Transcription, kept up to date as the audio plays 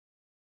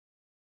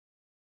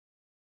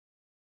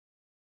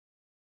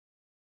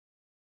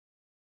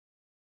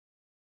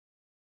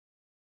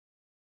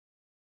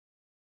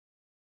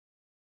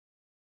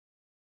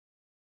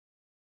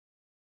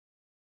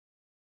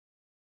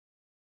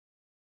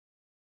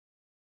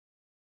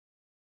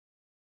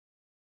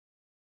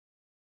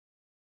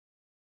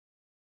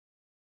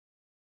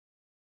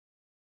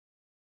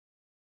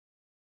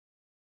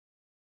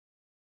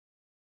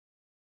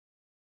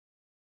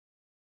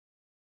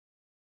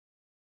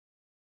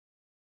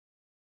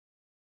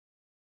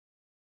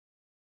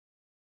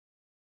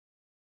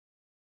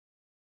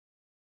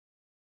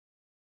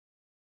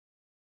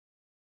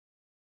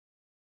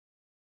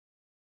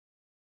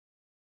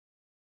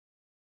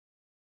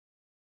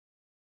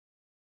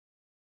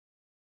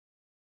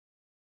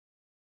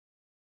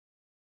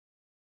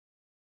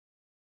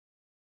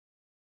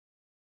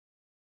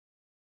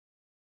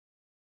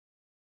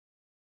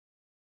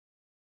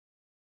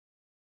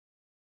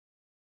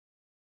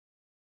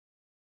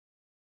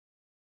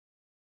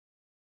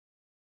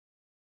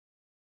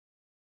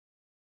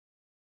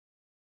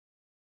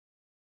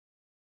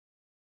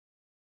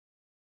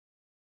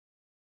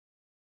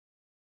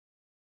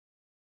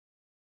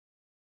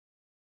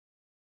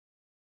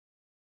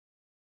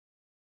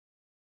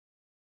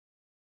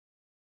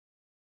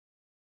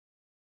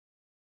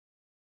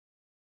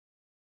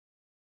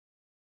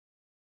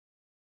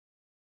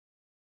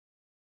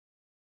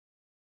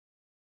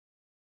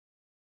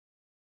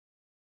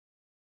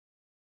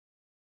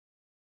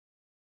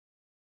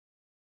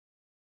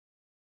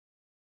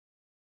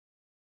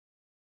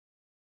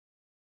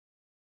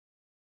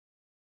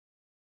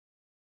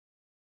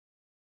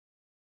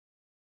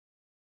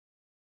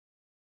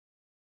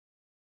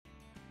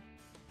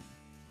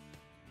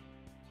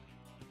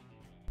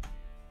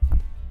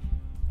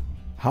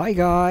Hi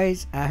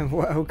guys, and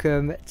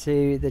welcome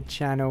to the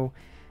channel,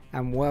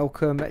 and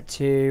welcome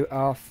to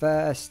our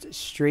first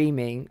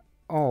streaming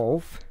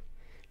of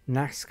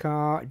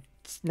NASCAR's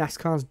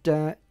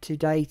Dirt to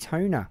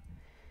Daytona.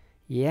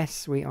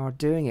 Yes, we are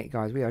doing it,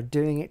 guys. We are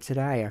doing it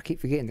today. I keep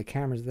forgetting the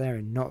camera's there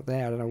and not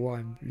there. I don't know why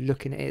I'm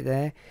looking at it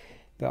there,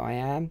 but I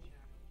am.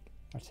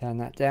 I'll turn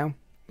that down.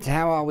 So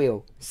how are we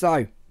all?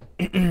 So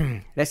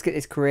let's get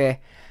this career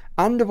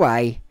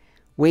underway.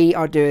 We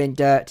are doing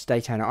Dirt to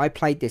Daytona. I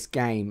played this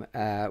game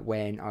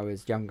when I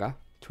was younger,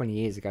 20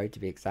 years ago to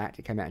be exact.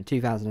 It came out in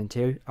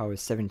 2002. I was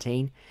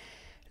 17.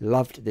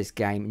 Loved this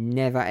game.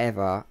 Never,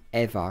 ever,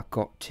 ever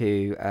got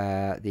to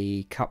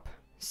the Cup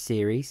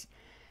Series.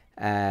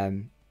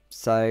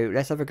 So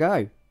let's have a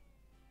go.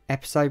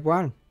 Episode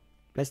 1.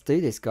 Let's do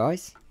this,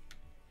 guys.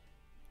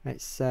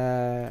 Let's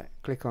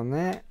click on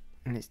there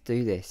and let's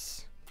do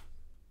this.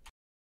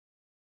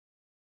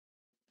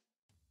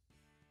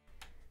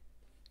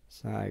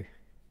 So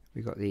we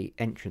got the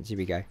entrance. Here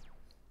we go.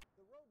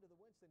 The road to the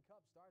Winston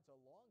Cup starts a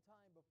long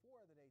time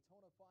before the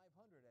Daytona 500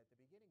 at the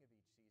beginning of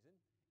each season.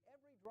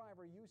 Every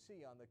driver you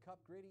see on the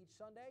Cup grid each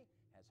Sunday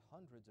has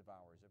hundreds of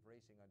hours of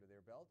racing under their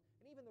belt,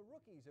 and even the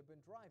rookies have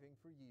been driving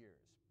for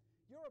years.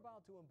 You're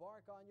about to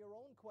embark on your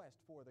own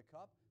quest for the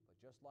Cup, but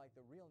just like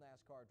the real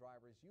NASCAR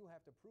drivers, you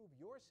have to prove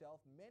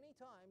yourself many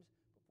times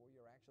before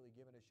you're actually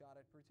given a shot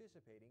at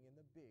participating in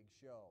the big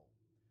show.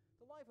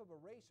 The life of a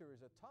racer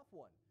is a tough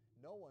one.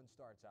 No one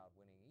starts out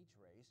winning each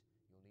race.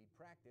 You'll need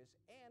practice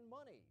and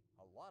money,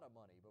 a lot of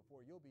money,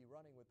 before you'll be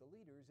running with the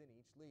leaders in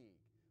each league.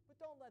 But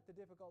don't let the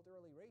difficult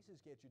early races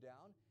get you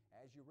down.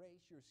 As you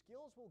race, your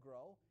skills will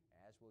grow,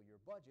 as will your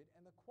budget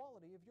and the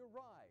quality of your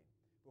ride.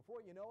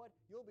 Before you know it,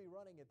 you'll be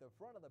running at the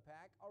front of the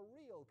pack, a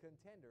real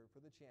contender for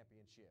the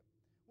championship.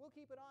 We'll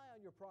keep an eye on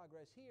your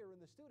progress here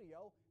in the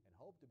studio and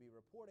hope to be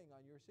reporting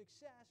on your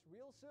success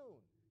real soon.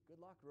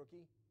 Good luck,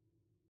 rookie.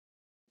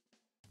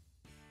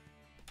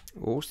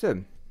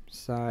 Awesome.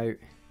 So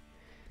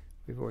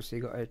we've also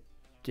got to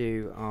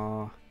do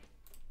our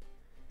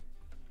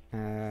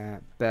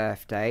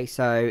birthday.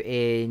 So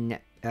in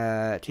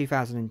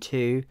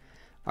 2002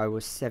 I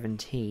was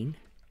 17,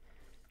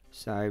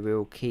 so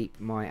we'll keep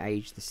my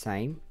age the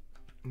same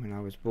when I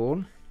was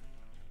born.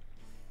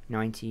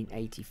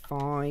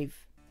 1985,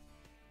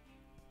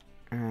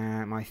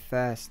 my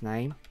first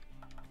name,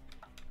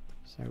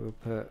 so we'll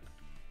put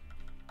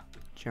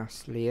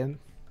just Liam.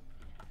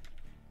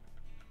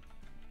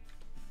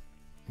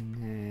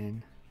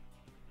 And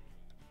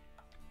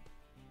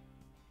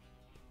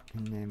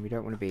then we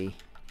don't want to be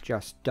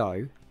just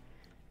Doe.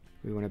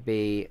 We want to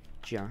be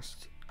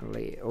just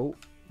Lee. Oh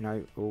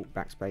no! Oh,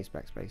 backspace,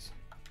 backspace.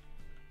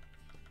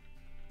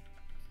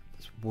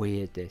 It's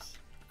weird. This.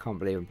 Can't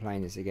believe I'm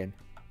playing this again.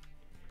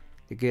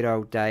 The good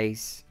old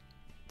days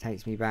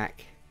takes me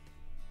back.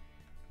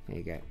 There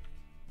you go.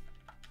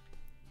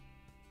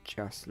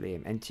 Just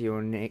Liam. Enter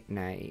your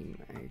nickname.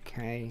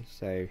 Okay,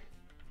 so.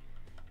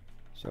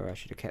 Sorry, I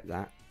should have kept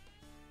that.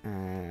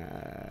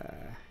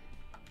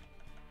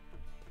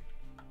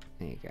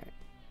 There you go.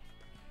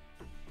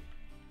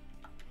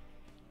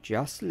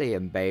 Just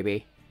Liam,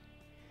 baby.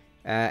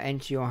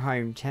 Enter your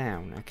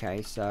hometown.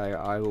 Okay, so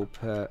I will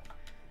put...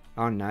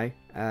 Oh no.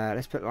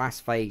 Let's put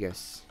Las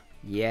Vegas.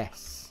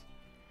 Yes.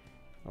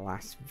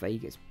 Las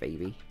Vegas,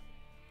 baby.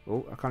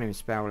 Oh, I can't even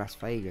spell Las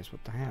Vegas.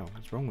 What the hell?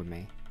 What's wrong with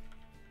me?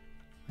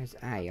 Where's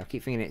A? I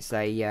keep thinking it's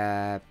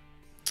a...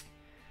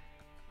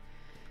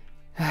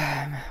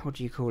 what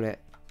do you call it?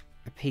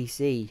 A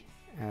PC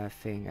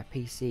thing. A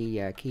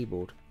PC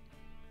keyboard.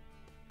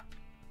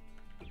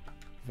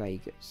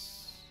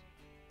 Vegas.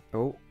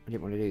 Oh, I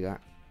didn't want to do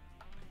that.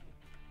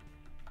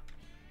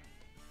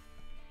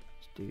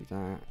 Let's do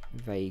that.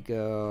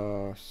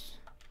 Vegas.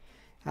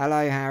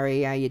 Hello,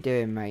 Harry. How you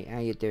doing, mate? How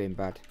you doing,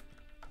 bud?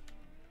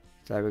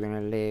 So we're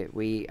gonna live.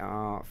 We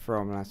are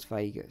from Las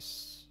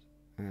Vegas.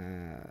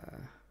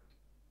 It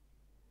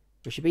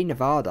should be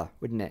Nevada,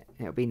 wouldn't it?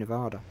 It'll be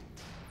Nevada.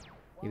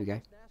 Here we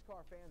go. While most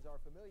NASCAR fans are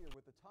familiar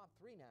with the top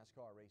 3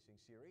 NASCAR racing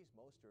series,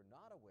 most are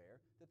not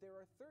aware that there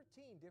are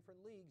 13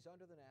 different leagues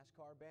under the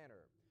NASCAR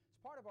banner.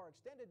 As part of our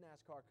extended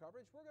NASCAR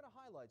coverage, we're going to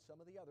highlight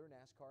some of the other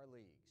NASCAR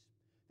leagues.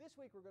 This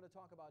week we're going to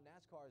talk about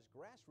NASCAR's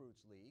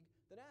Grassroots League,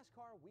 the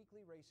NASCAR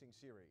Weekly Racing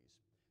Series.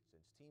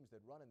 Since teams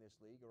that run in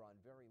this league are on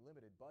very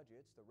limited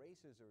budgets, the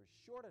races are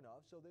short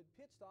enough so that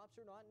pit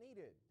stops are not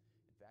needed.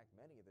 In fact,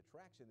 many of the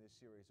tracks in this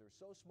series are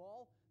so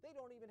small, they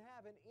don't even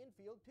have an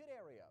infield pit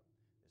area.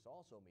 This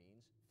also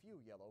means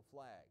few yellow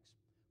flags.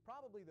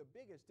 Probably the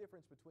biggest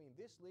difference between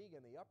this league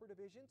and the upper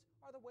divisions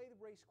are the way the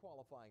race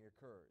qualifying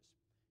occurs.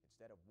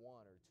 Instead of 1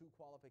 or 2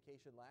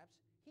 qualification laps,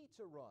 heats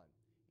are run.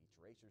 Each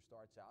racer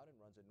starts out and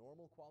runs a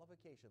normal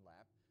qualification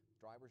lap.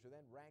 Drivers are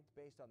then ranked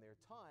based on their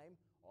time.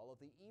 All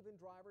of the even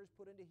drivers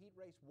put into heat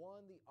race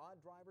 1, the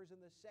odd drivers in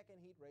the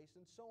second heat race,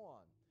 and so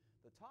on.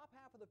 The top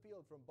half of the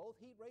field from both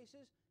heat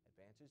races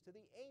advances to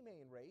the A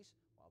main race,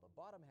 while the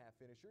bottom half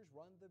finishers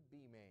run the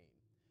B main.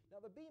 Now,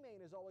 the B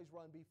main is always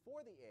run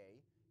before the A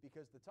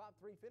because the top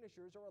 3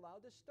 finishers are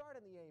allowed to start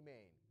in the A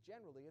main,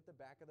 generally at the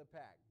back of the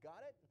pack.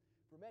 Got it?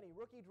 For many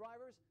rookie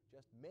drivers,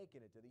 just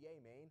making it to the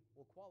A-Main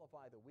will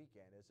qualify the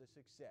weekend as a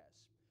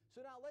success.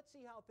 So now let's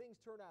see how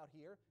things turn out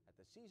here at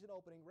the season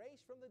opening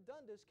race from the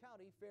Dundas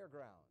County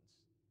Fairgrounds.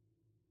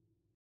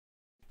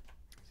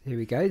 Here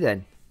we go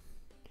then.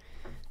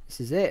 This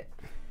is it.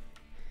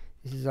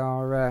 This is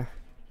our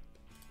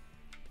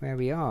where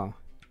we are.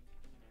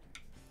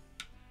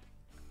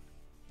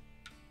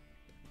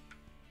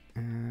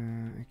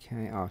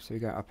 Okay. Oh, so we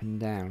go up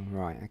and down.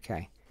 Right.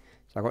 Okay.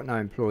 So I've got no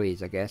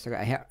employees, I guess. I've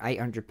got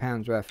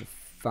 £800 worth of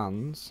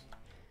funds.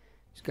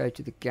 Let's go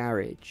to the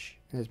garage.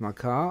 There's my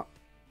car.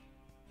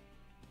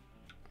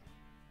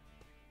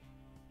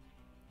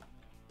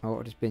 Oh,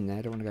 I've just been there.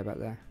 I don't want to go back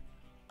there.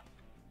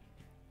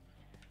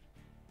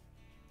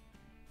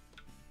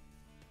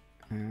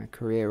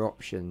 Career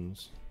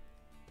options.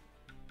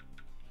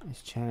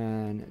 Let's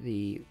turn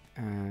the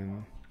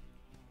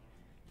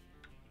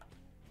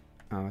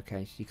oh,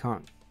 okay, so you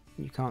can't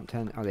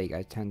turn, oh there you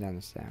go, turn down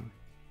the sound.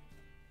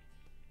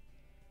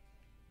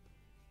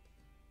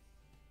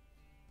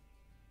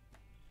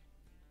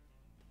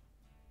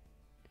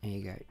 There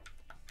you go.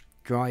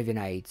 Driving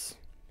aids.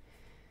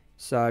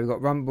 So we've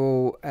got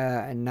rumble,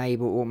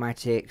 enable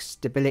automatic,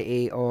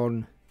 stability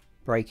on,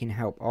 braking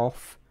help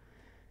off,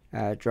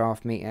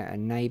 draft meter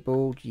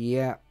enabled,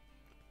 yeah.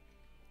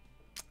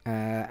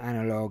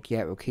 Analog,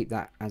 yeah, we'll keep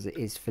that as it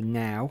is for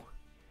now.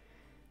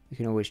 We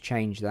can always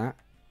change that.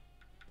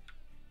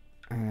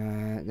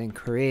 Then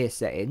career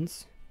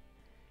settings.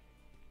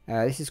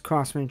 This is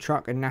Craftsman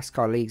Truck and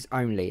NASCAR leagues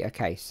only.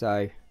 Okay,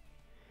 so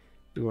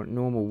we want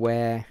normal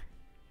wear,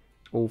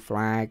 all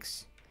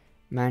flags,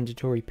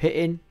 mandatory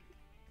pitting,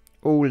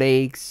 all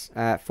leagues,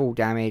 full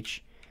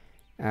damage,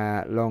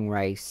 long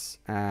race,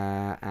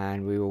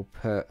 and we will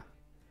put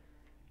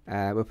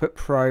we'll put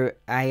Pro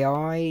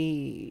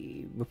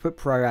AI. We'll put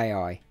Pro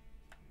AI.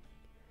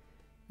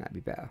 That'd be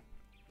better.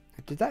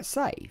 Did that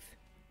save?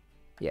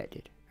 Yeah, it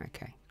did.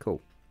 Okay,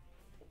 cool.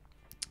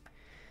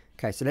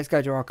 Okay, so let's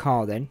go to our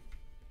car then.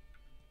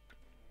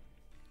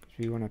 Because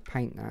we want to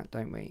paint that,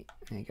 don't we?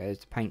 There you go, there's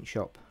the paint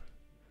shop.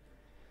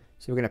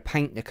 So we're going to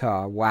paint the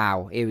car.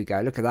 Wow, here we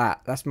go. Look at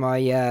that. That's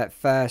my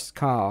first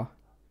car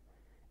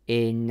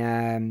in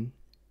my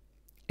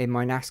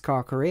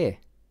NASCAR career.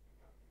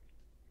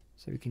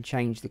 So we can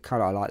change the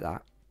colour. I like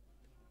that.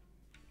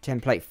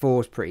 Template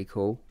 4 is pretty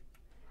cool.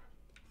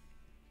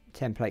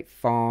 Template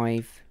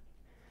 5.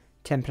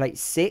 Template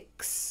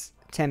 6.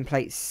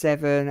 Template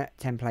 7.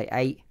 Template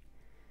 8.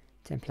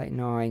 Template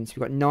 9. So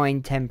we've got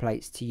 9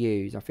 templates to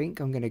use. I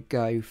think I'm going to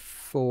go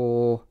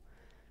for...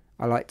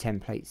 I like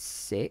template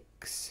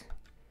 6.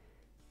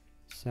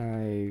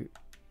 So...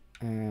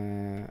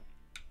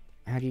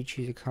 how do you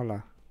choose a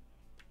colour?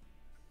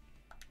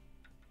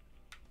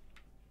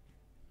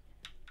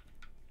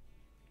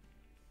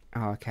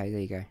 Oh, okay,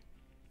 there you go.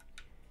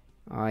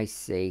 I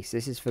see. So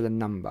this is for the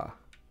number.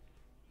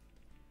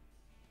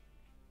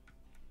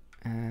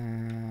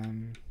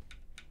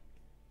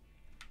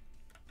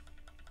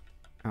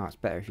 Oh, it's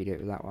better if you do it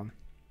with that one.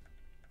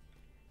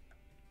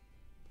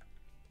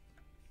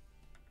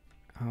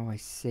 Oh, I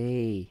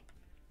see.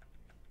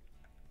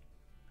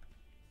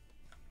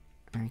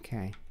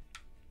 Okay.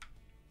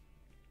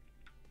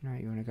 Now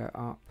you want to go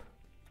up.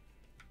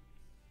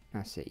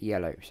 That's it,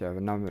 yellow. So I have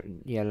a number,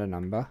 yellow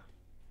number.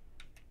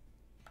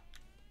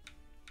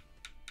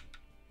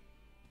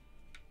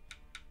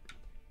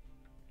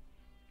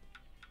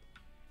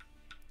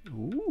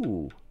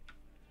 Ooh.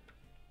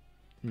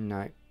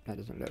 No, that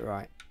doesn't look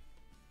right.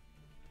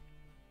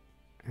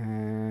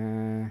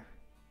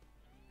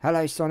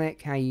 Hello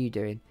Sonic, how you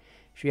doing?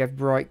 Should we have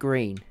bright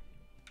green?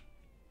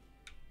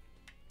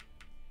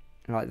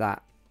 Like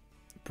that.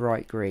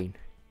 Bright green.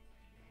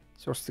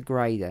 So what's the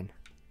grey then?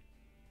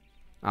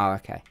 Oh,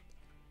 okay.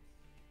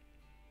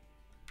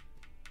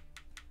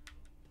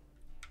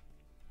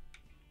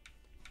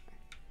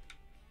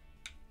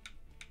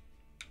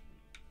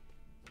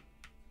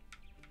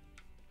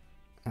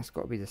 That's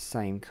got to be the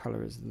same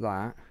colour as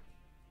that.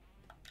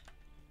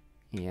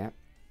 Yep.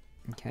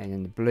 Okay, and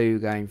then the blue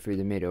going through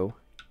the middle.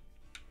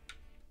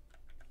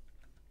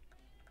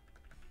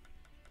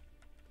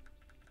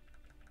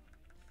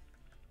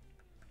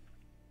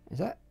 Is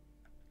that?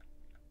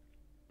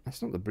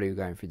 That's not the blue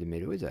going through the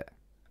middle, is it?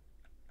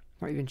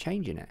 Not even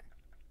changing it.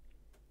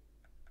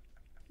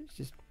 It's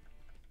just...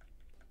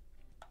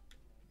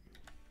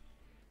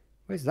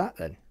 Where's that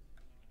then?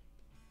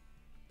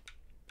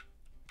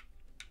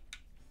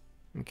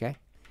 Okay.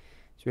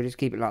 So we'll just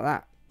keep it like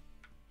that.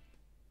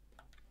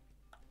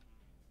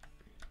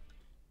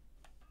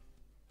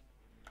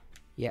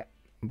 Yep,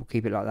 we'll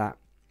keep it like that.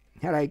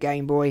 Hello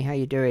Game Boy, how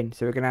you doing?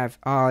 So we're going to have...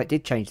 Oh, it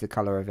did change the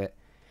colour of it.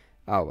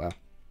 Oh well.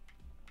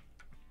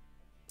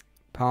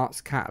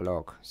 Parts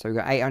catalogue. So we've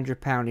got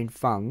 £800 in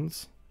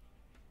funds.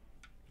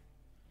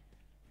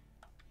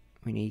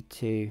 We need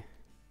to...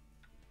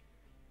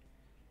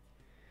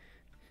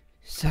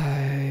 So,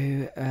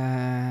 we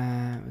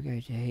go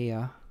to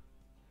here.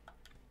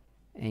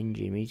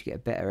 Engine. We need to get a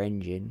better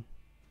engine.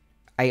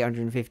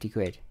 850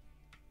 quid.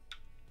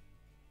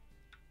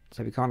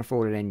 So we can't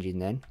afford an engine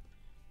then.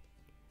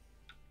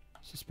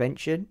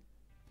 Suspension.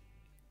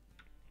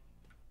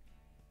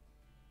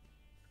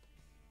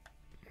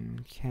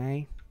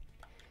 Okay.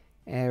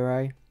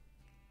 Aero.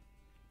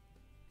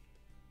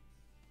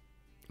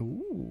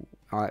 Ooh.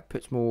 Alright,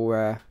 puts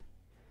more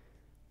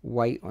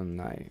weight on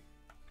though.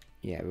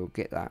 Yeah, we'll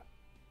get that.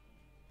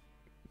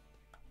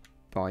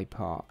 By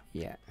part,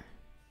 yeah.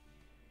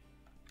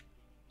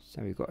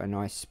 So we've got a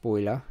nice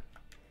spoiler.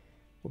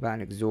 What about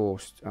an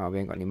exhaust? Oh, we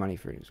ain't got any money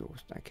for an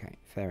exhaust. Okay,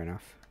 fair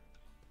enough.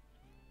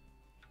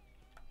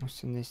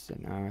 What's in this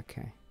then? Oh,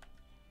 okay.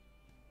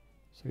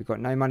 So we've got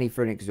no money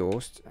for an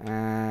exhaust.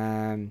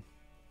 So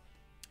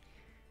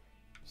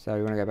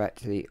we want to go back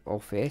to the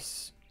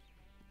office.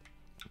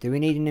 Do we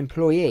need an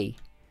employee?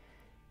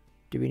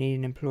 Do we need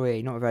an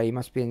employee? Not very. He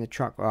must be in the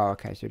truck. Oh,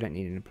 okay. So we don't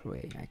need an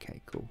employee.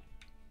 Okay, cool.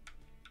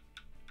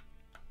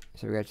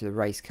 So we go to the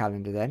race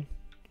calendar then.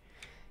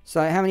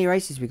 So how many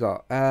races we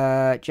got?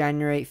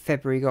 January,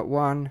 February got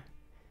 1,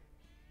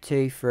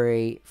 2,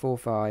 3, 4,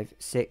 5,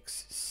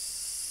 6,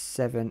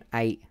 7,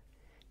 8,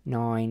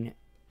 9,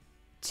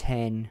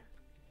 10,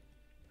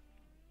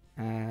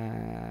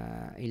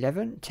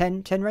 11,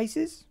 10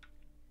 races.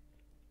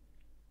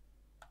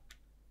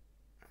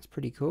 That's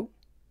pretty cool.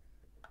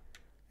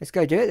 Let's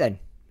go do it then.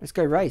 Let's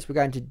go race. We're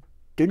going to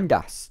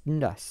Dundas.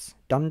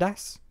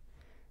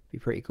 Be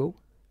pretty cool.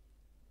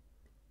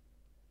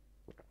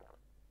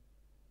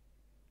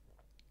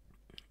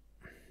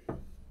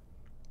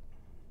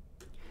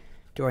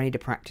 Do I need to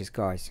practice,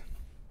 guys?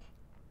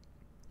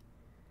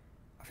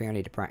 I think I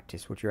need to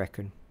practice. What do you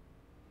reckon?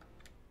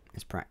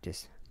 Let's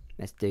practice.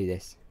 Let's do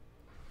this.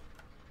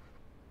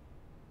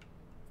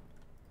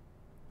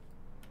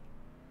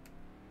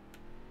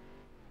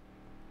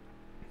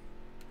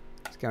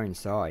 Let's go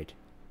inside.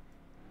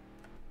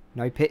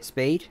 No pit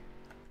speed.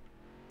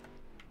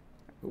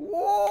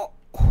 Whoa!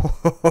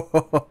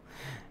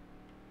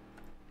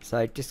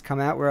 So just come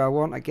out where I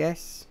want, I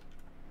guess.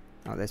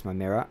 Oh, there's my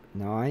mirror.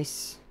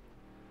 Nice.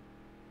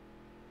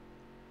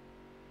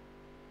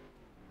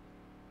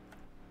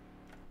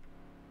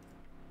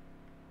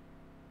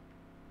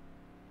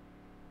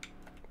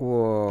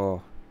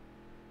 Whoa.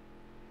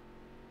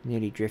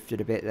 Nearly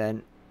drifted a bit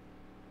then.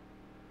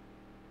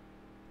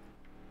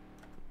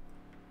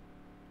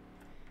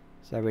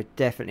 So we're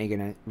definitely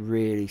going to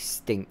really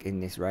stink in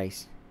this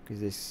race, because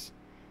this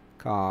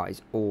car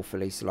is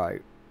awfully slow.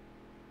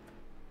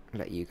 I'll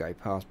let you go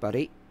past,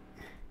 buddy.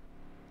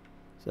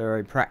 So we're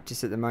in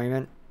practice at the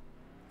moment.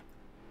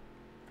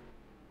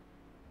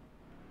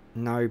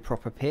 No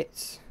proper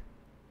pits.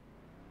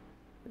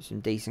 There's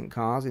some decent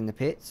cars in the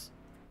pits.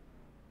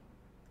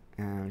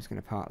 I'm just going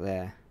to park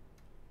there.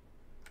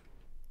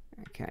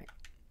 Okay.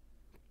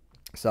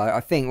 So I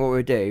think what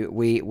we'll do,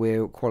 we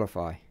will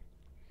qualify.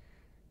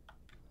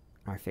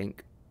 I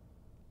think.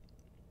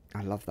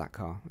 I love that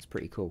car. It's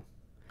pretty cool.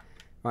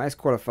 Right, let's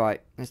qualify.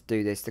 Let's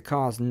do this. The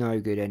car's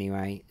no good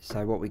anyway.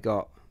 So what we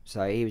got?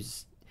 So he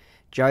was...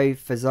 Joe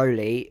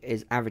Fazoli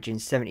is averaging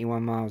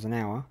 71 miles an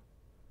hour.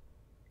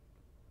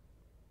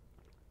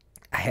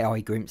 Hey,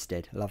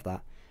 Grimstead. I love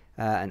that.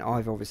 And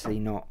I've obviously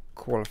not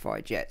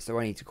qualified yet, so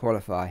I need to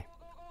qualify.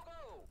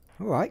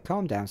 Alright,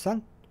 calm down,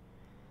 son.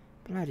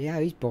 Bloody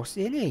hell, he's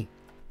bossy, isn't he?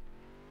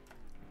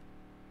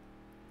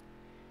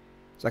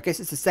 So I guess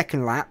it's the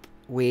second lap.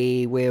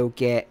 We will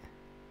get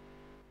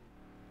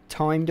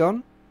timed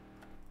on.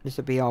 This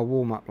will be our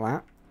warm-up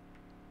lap.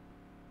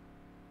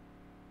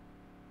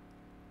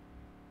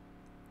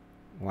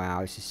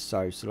 Wow, this is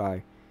so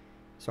slow.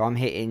 So I'm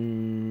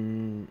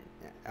hitting...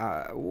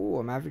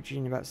 I'm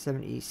averaging about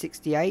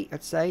 68,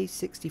 I'd say.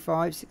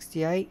 65,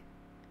 68.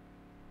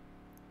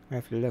 I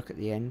have to look at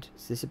the end.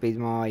 So this will be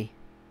my...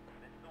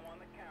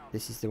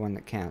 This is the one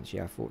that counts.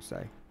 Yeah, I thought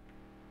so.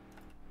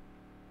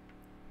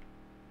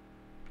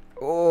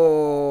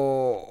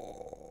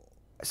 Oh!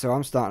 So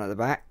I'm starting at the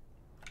back.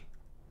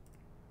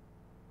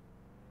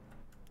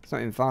 It's not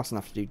even fast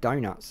enough to do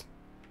donuts.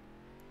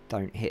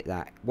 Don't hit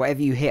that.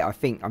 Whatever you hit,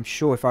 I'm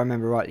sure if I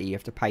remember rightly, you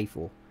have to pay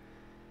for.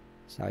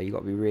 So you've got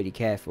to be really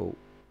careful.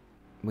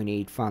 We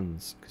need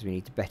funds because we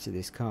need to better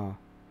this car.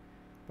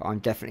 But I'm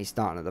definitely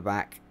starting at the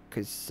back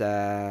because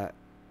I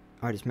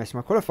just messed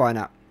my qualifying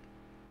up.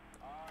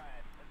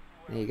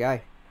 There you go.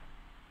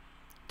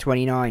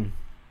 29.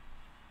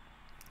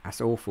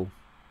 That's awful.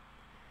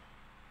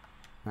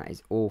 That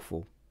is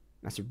awful.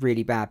 That's a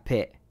really bad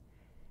pit.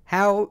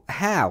 How?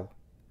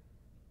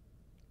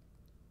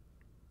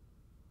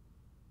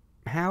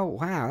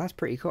 Wow, that's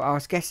pretty cool. I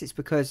guess it's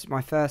because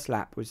my first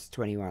lap was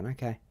 21.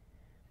 Okay.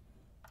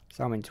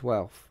 So I'm in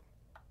 12th.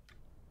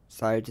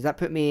 So does that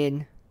put me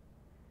in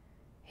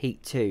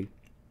heat 2?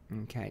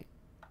 Okay.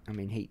 I'm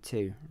in heat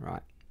 2.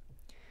 Right.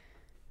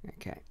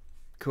 Okay.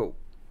 Cool.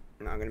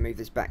 Now I'm going to move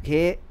this back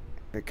here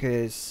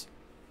because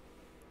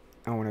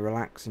I want to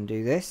relax and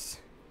do this.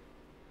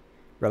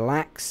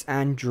 Relax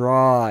and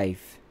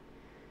drive.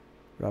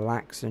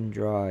 Relax and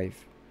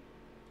drive.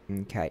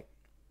 Okay.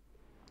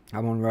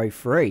 I'm on row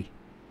 3.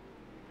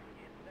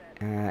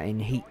 In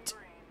heat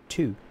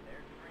 2.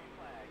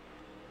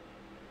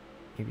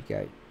 Here we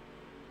go.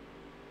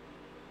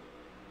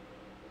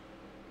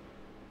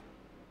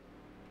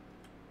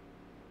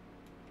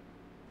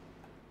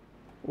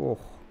 Oh,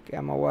 get out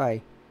of my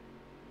way.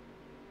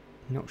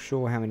 Not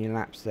sure how many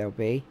laps there'll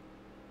be.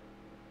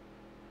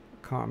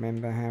 Can't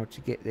remember how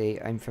to get the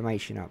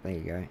information up. There you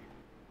go.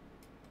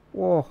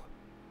 Whoa.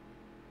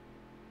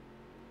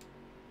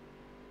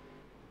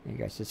 There you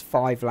go. So there's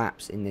 5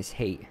 laps in this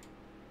heat.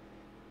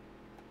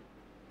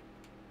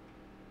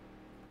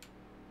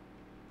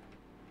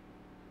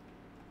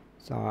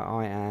 So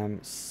I am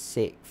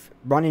 6th.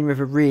 Running with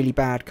a really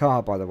bad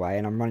car, by the way,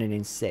 and I'm running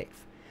in 6th.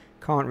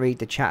 Can't read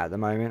the chat at the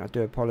moment. I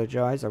do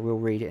apologise. I will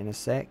read it in a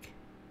sec.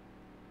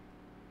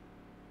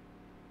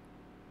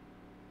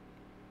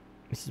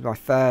 This is my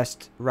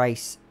first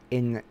race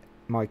in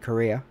my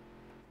career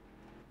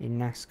in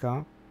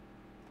NASCAR.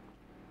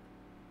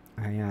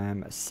 I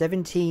am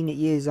 17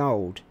 years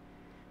old,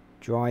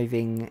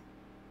 driving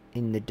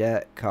in the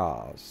dirt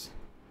cars.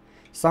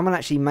 Someone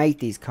actually made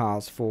these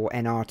cars for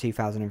NR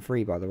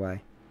 2003, by the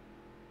way.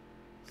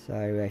 So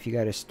if you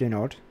go to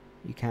Stunod,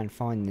 you can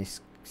find this.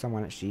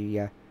 Someone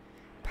actually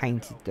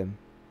painted them.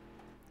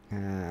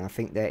 I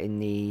think they're in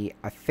the.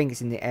 I think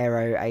it's in the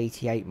Aero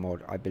 88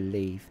 mod, I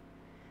believe.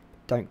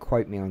 Don't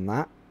quote me on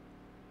that.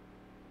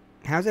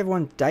 How's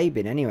everyone's day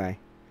been anyway?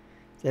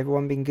 Has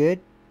everyone been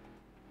good?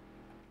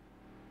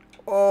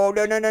 Oh,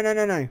 no, no, no, no,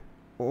 no, no.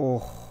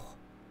 Oh.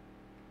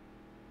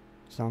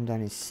 So I'm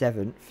down in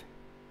 7th.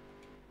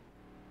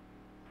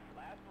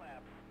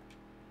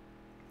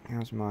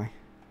 How's my...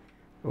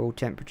 All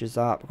temperatures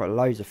up. I've got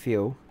loads of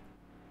fuel.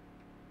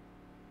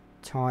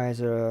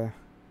 Tyres are...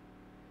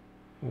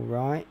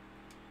 alright.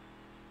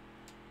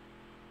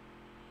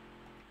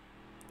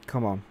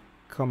 Come on.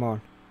 Come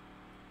on.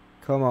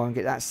 Come on,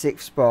 get that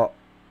 6th spot.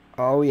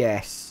 Oh,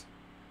 yes.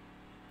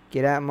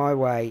 Get out of my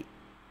way.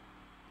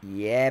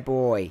 Yeah,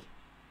 boy.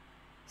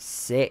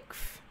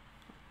 6th.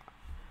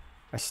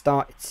 I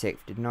started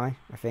 6th, didn't I?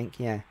 I think,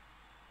 yeah.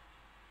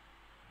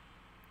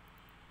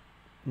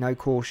 No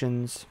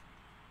cautions.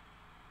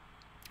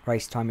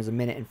 Race time is 1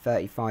 minute and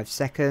 35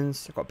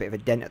 seconds. I've got a bit of a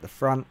dent at the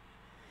front.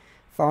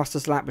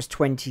 Fastest lap was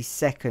 20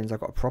 seconds. I've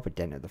got a proper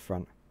dent at the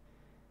front.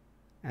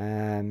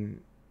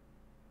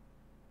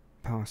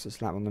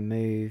 Fastest lap on the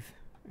move.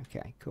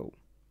 Okay, cool.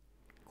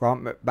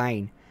 Grant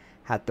McBain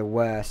had the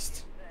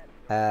worst.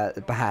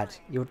 The bad.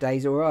 Your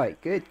day's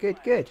alright. Good, good,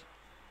 good.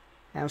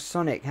 How's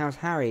Sonic? How's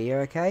Harry? You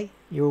okay?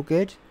 You all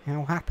good? You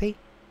all happy?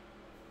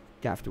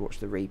 Don't have to watch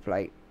the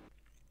replay.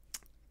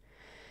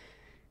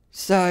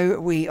 So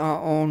we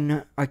are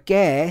on, I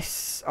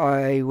guess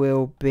I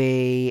will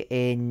be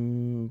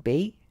in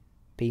B?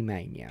 B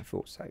main, yeah, I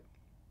thought so.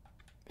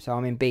 So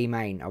I'm in B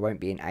main, I won't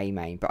be in A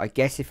main. But I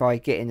guess if I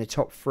get in the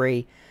top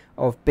 3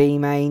 of B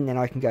main, then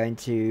I can go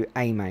into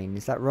A main,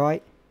 is that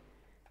right?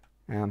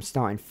 I'm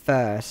starting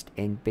first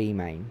in B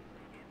main.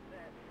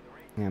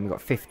 And we've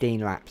got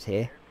 15 laps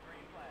here.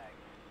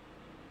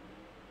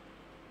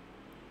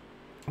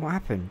 What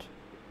happened?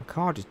 My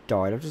car just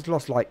died, I've just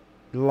lost like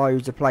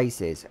loads of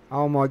places.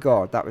 Oh my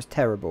god, that was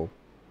terrible.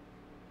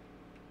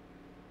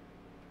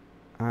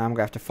 I'm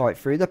gonna have to fight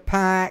through the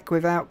pack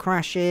without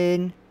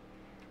crashing.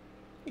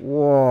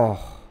 Whoa.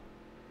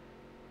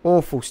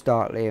 Awful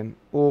start, Liam.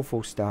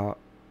 Awful start.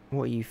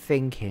 What are you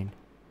thinking?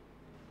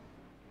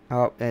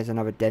 Oh, there's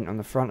another dent on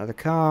the front of the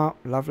car.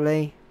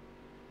 Lovely.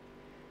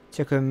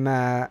 Took them,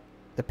 the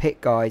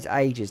pit guys,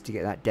 ages to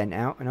get that dent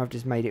out, and I've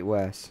just made it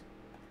worse.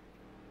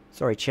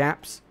 Sorry,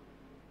 chaps.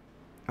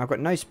 I've got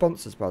no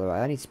sponsors, by the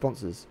way. I need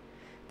sponsors.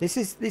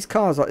 This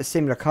car's like a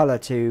similar colour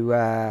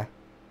to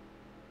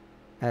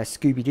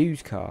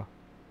Scooby-Doo's car.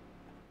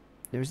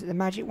 Was it the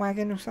Magic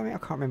Wagon or something? I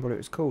can't remember what it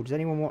was called. Does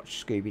anyone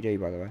watch Scooby-Doo,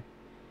 by the way?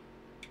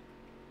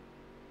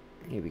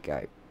 Here we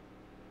go.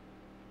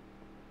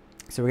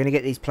 So we're going to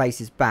get these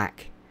places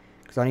back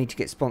because I need to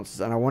get sponsors,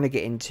 and I want to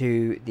get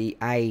into the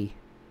A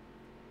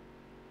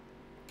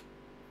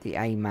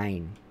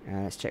main.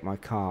 Let's check my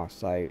car.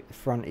 So the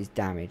front is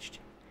damaged.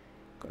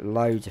 Got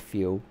loads of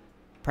fuel.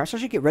 Perhaps I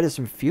should get rid of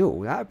some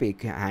fuel. That would be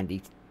a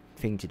handy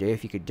thing to do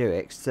if you could do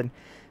it. 'Cause then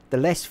the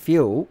less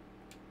fuel,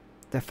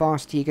 the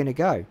faster you're going to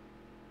go.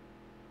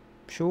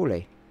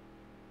 Surely.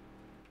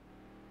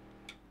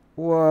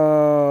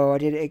 Whoa, I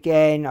did it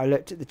again. I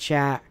looked at the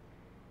chat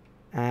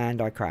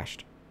and I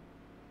crashed.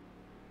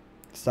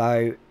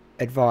 So,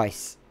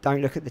 advice.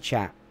 Don't look at the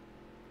chat.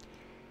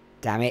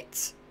 Damn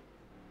it.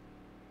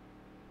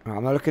 Right,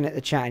 I'm not looking at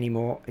the chat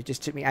anymore. It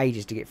just took me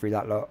ages to get through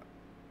that lot.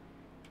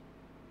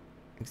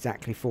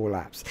 Exactly 4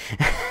 laps.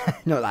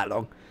 Not that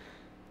long.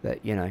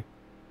 But, you know.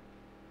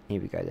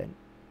 Here we go then.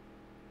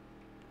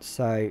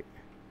 So,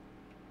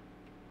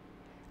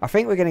 I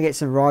think we're going to get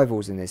some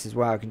rivals in this as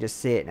well. I can just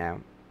see it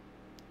now.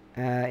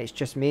 It's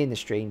just me in the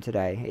stream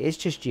today. It is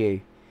just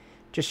you.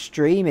 Just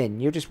streaming.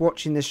 You're just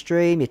watching the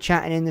stream. You're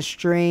chatting in the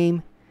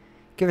stream.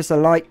 Give us a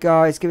like,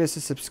 guys. Give us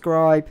a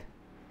subscribe.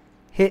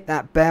 Hit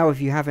that bell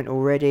if you haven't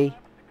already.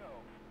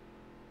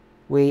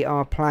 We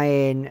are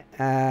playing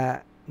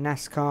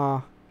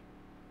NASCAR.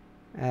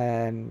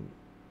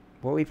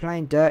 What are we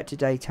playing? Dirt to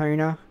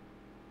Daytona.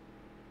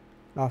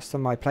 Last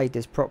time I played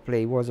this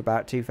properly was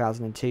about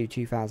 2002,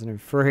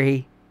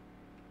 2003.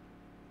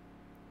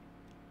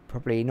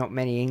 Probably not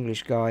many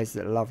English guys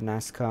that love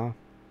NASCAR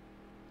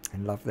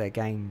and love their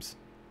games.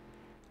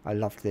 I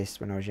loved this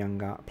when I was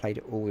younger. I played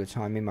it all the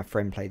time. Me and my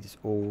friend played this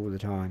all the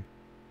time.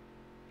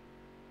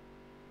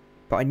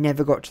 But I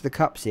never got to the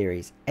Cup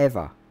Series,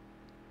 ever.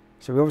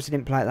 So we obviously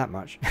didn't play it that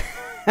much.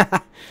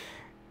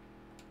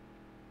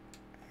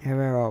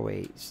 Where are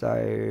we?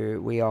 So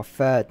we are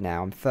third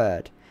now. I'm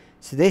third.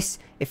 So this,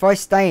 if I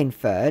stay in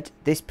third,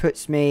 this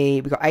puts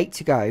me, we've got 8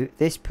 to go.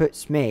 This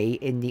puts me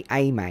in the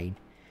A main.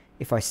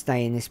 If I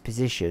stay in this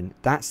position,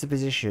 that's the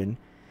position.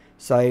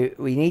 So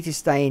we need to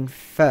stay in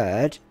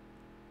third,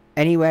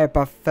 anywhere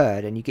above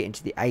third, and you get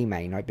into the A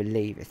main, I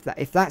believe.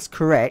 If that's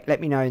correct,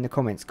 let me know in the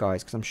comments,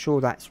 guys, because I'm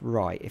sure that's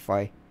right. If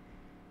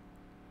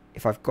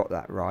I've got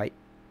that right,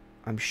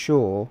 I'm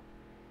sure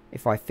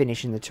if I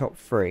finish in the top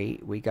 3,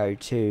 we go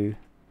to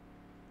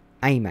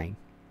A main,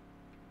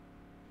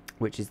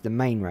 which is the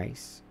main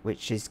race,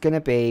 which is going to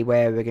be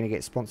where we're going to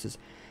get sponsors.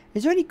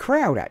 Is there any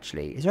crowd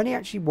actually? Is there any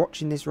actually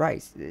watching this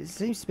race? It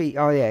seems to be.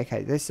 Oh yeah,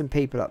 okay. There's some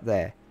people up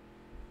there.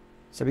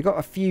 So we got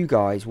a few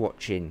guys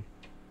watching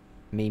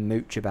me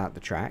mooch about the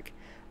track.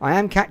 I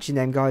am catching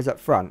them guys up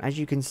front, as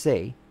you can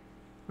see.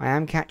 I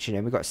am catching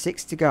them. We've got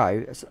 6 to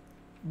go. It's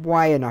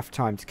way enough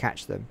time to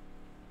catch them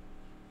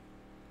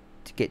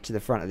to get to the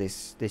front of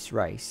this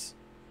race.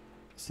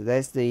 So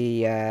there's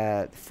the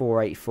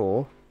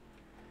 484.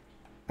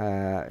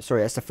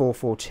 Sorry, that's the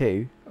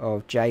 442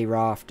 of J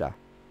Rafter.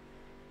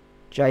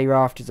 J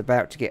Rafter's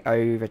about to get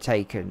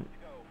overtaken.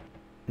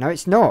 No,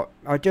 it's not.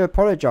 I do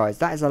apologise.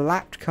 That is a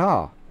lapped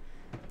car.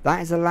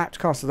 That is a lapped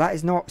car. So that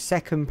is not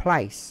second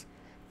place.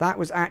 That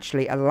was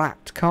actually a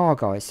lapped car,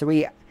 guys. So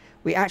we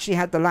actually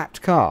had the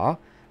lapped car,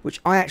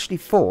 which I actually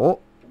thought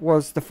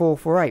was the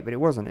 448, but it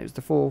wasn't. It was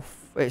the 4.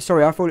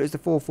 Sorry, I thought it was the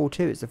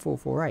 442. It's the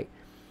 448.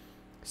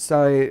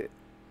 So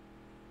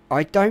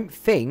I don't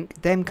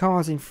think them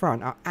cars in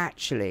front are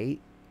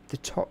actually the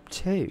top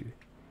 2.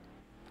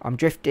 I'm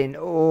drifting.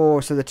 Oh,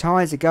 so the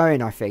tyres are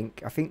going. I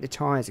think the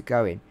tyres are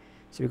going.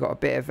 So we've got a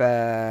bit of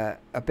a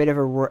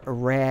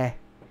rare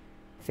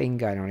thing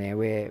going on here.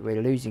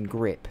 We're losing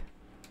grip.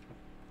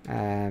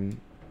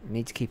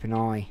 Need to keep an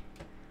eye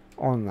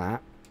on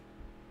that.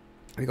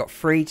 We've got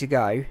 3 to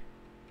go,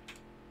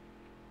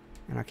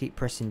 and I keep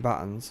pressing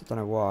buttons. I don't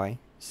know why.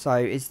 So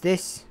is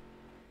this?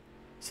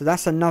 So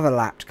that's another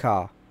lapped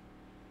car.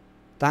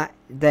 That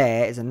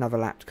there is another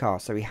lapped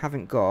car. So we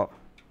haven't got.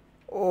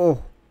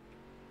 Oh.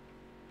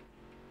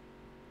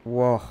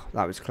 Whoa,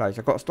 that was close.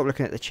 I've got to stop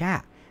looking at the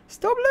chat.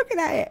 Stop looking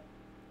at it.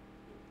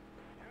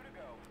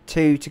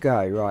 2 to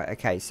go. Right,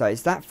 okay. So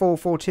is that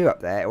 442 up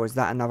there, or is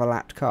that another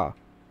lapped car?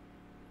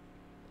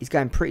 He's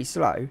going pretty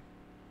slow.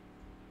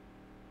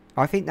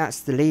 I think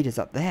that's the leaders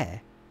up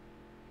there.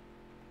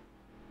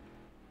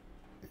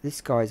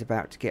 This guy's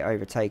about to get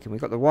overtaken. We've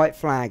got the white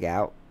flag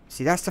out.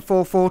 See, that's the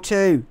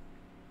 442.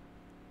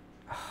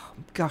 Oh,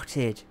 I'm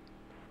gutted.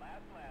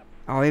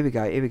 Oh, here we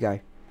go. Here we go.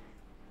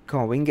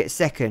 Come on, we can get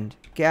second.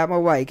 Get out of my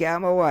way. Get out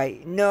of my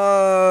way.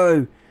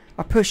 No!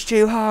 I pushed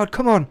too hard.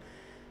 Come on.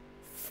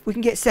 We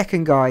can get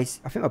second,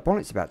 guys. I think my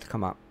bonnet's about to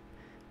come up.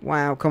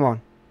 Wow, come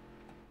on.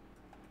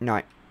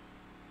 No.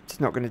 It's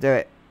not going to do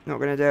it. Not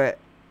going to do it.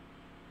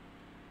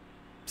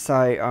 So,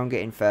 I'm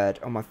getting third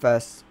on my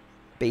first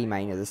B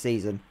main of the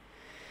season.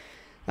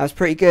 That was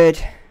pretty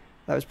good.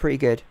 That was pretty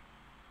good.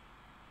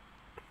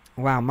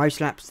 Wow, most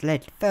laps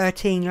led.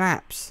 13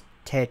 laps.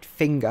 Ted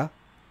Finger.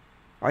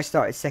 I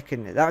started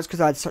second. That was because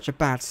I had such a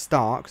bad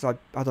start. Because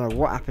I don't know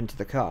what happened to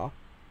the car.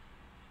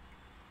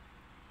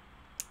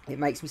 It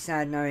makes me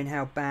sad knowing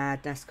how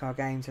bad NASCAR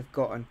games have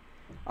gotten.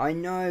 I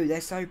know,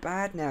 they're so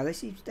bad now. They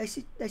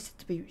used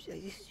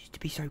to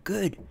be so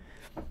good.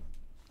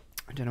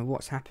 I don't know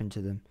what's happened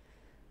to them.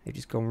 They've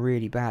just gone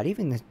really bad.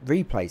 Even the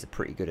replays are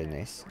pretty good in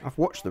this. I've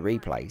watched the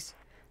replays.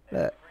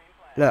 Look,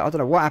 I don't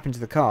know what happened to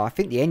the car. I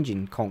think the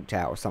engine conked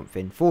out or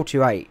something.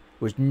 428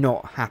 was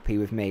not happy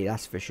with me,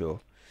 that's for sure.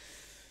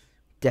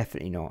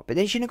 Definitely not. But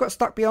then she shouldn't have got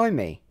stuck behind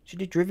me.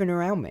 Should have driven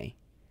around me.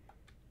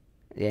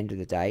 At the end of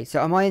the day.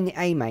 So am I in the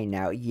A main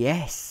now?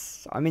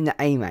 Yes. I'm in the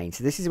A main.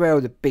 So this is where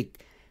all the big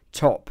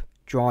top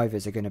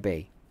drivers are going to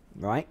be.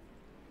 Right?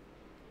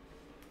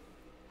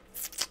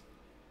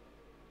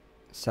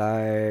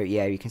 So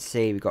yeah, you can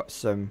see we've got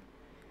some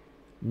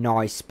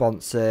nice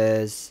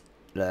sponsors.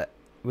 Look,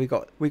 we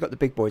got the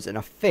big boys, and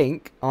I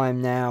think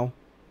I'm now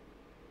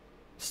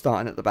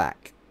starting at the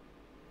back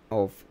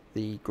of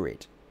the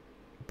grid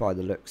by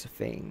the looks of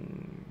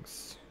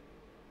things.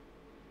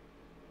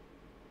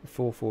 The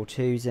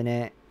 442's in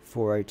it,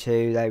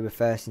 402, they were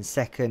first and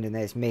second, and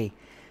there's me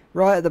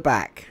right at the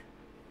back.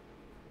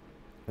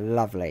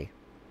 Lovely.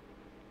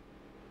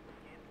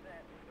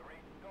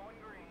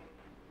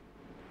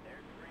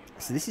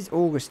 So this is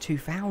August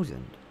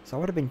 2000, so I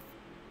would have been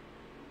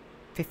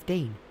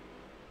 15.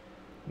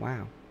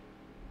 Wow.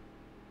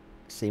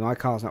 See, my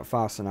car's not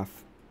fast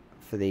enough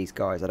for these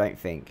guys, I don't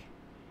think.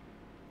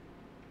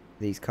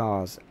 These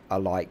cars are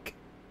like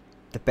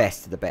the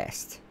best of the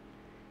best.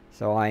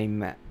 So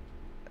I'm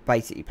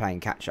basically playing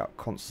catch up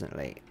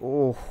constantly.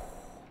 Oh.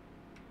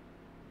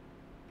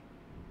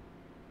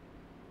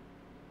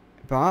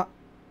 But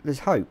there's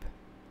hope.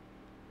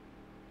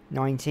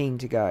 19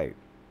 to go.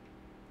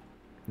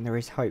 And there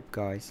is hope,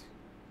 guys.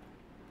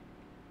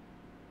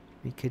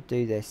 We could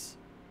do this.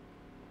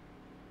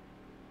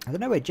 I don't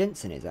know where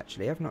Jensen is,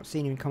 actually. I've not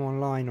seen him come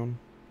online on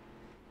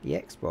the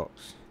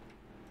Xbox.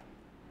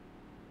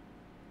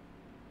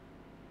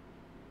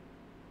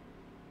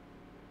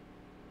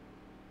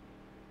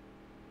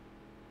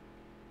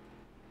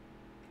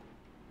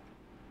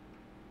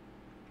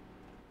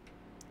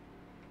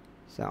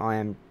 So I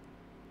am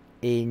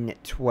in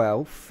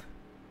 12th.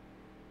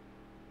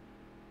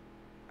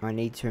 I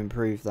need to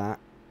improve that.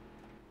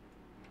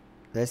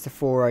 There's the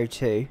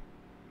 402,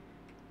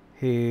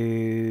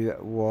 who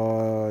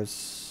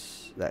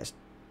was, that's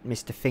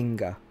Mr.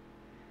 Finger.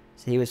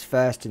 So he was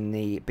first in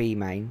the B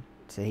main,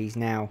 so he's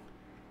now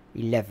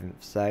 11th.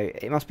 So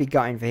it must be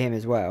gutting for him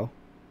as well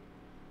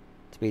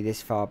to be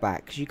this far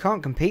back, because you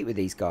can't compete with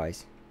these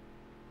guys.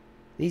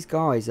 These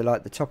guys are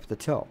like the top of the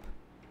top.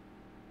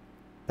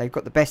 They've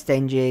got the best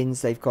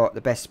engines, they've got the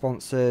best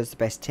sponsors, the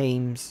best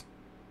teams.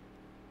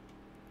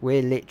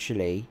 We're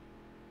literally,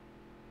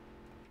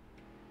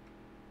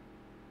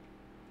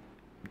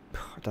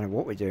 I don't know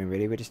what we're doing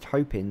really. We're just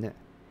hoping that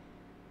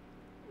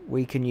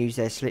we can use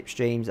their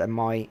slipstreams and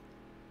my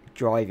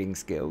driving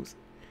skills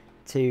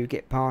to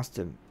get past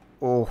them.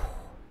 Oh,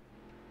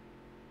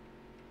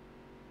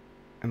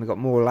 and we've got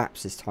more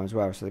laps this time as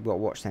well, so they've got to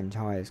watch them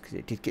tyres, because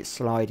it did get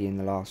slidey in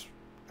the last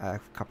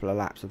couple of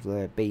laps of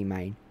the B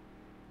main.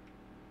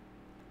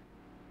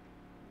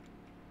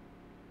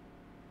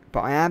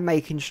 But I am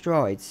making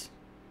strides.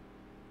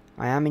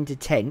 I am into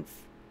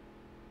 10th.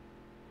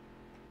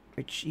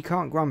 Which, you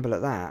can't grumble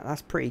at that.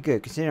 That's pretty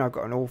good, considering I've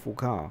got an awful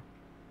car.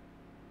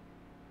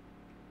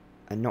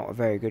 And not a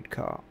very good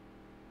car.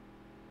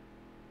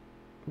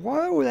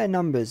 Why are all their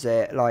numbers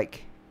at,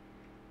 like,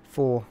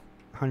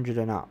 400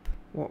 and up?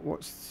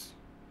 What's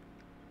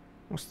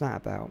that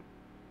about?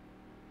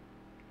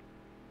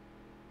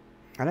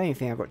 I don't even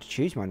think I got to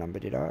choose my number,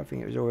 did I? I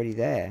think it was already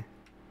there.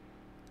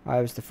 I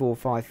was the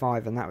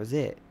 455 and that was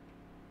it.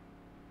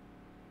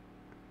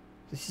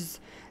 This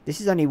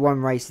is only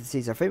one race of the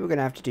season. I think we're going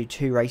to have to do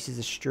 2 races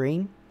a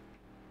stream.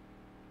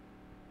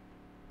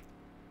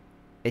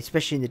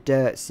 Especially in the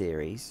Dirt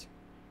series.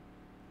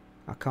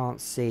 I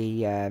can't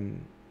see us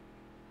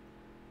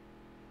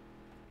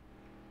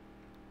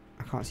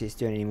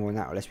doing any more than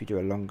that unless we do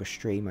a longer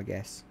stream, I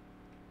guess.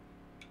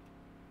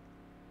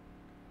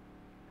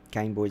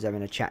 Game Boy's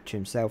having a chat to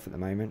himself at the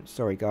moment.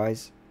 Sorry,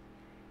 guys.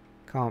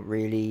 Can't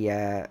really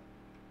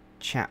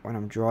chat when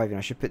I'm driving.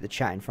 I should put the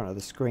chat in front of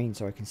the screen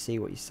so I can see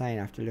what you're saying.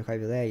 I have to look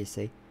over there, you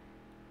see.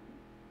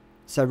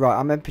 So, right,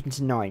 I'm up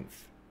into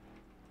 9th.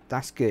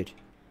 That's good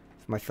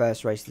for my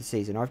first race of the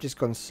season. I've just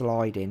gone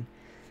sliding.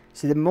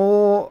 So the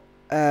more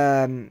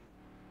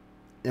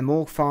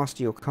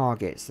faster your car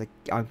gets,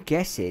 I'm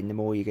guessing the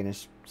more you're going to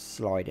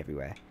slide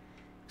everywhere.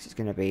 Because it's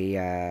going to be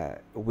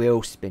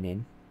wheel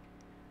spinning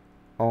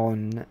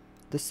on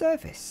the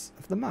surface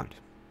of the mud.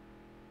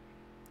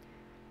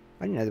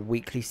 I didn't know the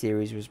weekly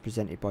series was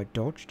presented by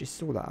Dodge. Just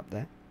saw that up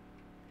there.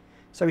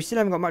 So we still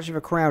haven't got much of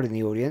a crowd in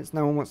the audience.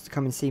 No one wants to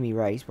come and see me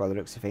race by the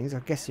looks of things.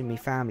 I'm guessing my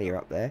family are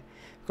up there.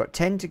 We've got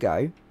 10 to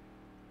go.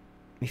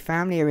 My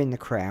family are in the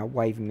crowd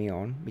waving me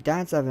on. My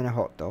dad's having a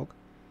hot dog.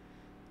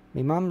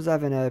 My mum's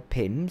having a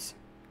Pims,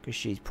 because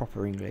she's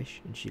proper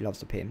English and she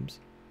loves the Pims.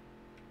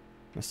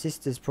 My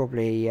sister's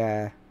probably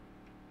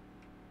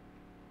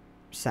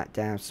sat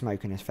down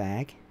smoking a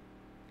fag.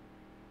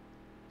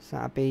 So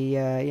that'd be,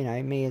 you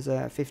know, me as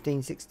a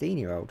 15,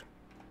 16-year-old.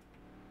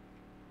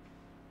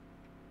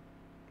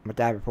 My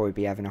dad would probably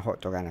be having a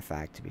hot dog and a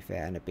fag, to be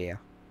fair, and a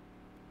beer.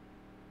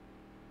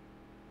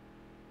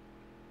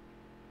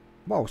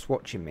 Whilst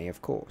watching me,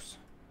 of course.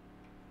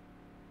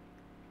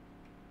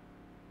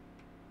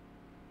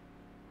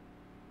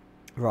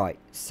 Right,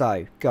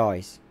 so,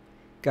 guys,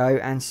 go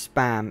and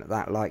spam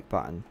that like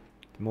button.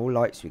 The more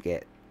likes we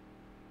get,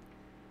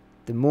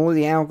 the more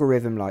the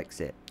algorithm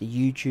likes it. The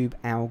YouTube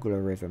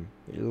algorithm.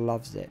 It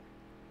loves it.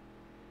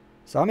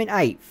 So I'm in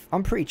 8th.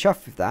 I'm pretty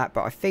chuffed with that,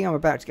 but I think I'm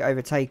about to get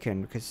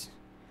overtaken because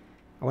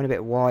I went a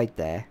bit wide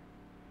there.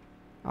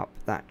 Up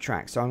that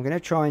track. So I'm going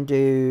to try and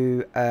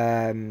do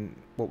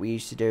what we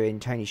used to do in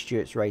Tony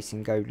Stewart's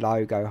racing. Go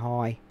low, go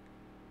high.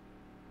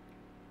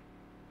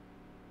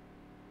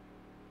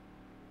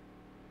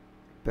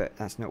 But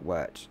that's not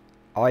worked.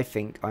 I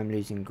think I'm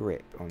losing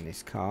grip on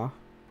this car.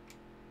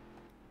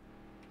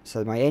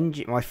 So my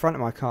engine, my front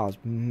of my car is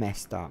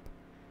messed up.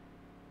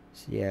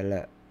 So yeah,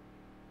 look.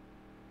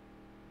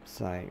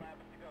 So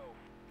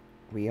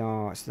we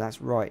are. So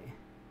that's right,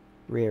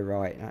 rear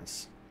right.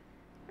 That's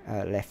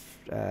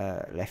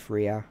left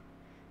rear,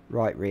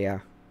 right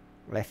rear,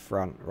 left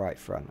front, right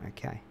front.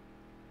 Okay.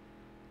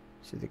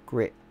 So the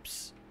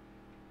grips.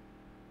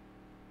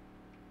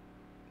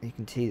 You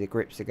can see the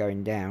grips are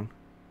going down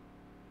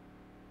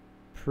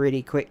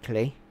pretty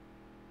quickly.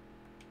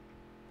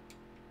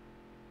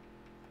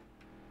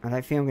 I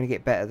don't think I'm going to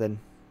get better than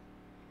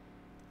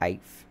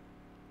 8th.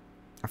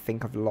 I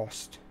think I've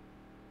lost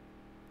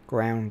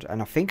ground.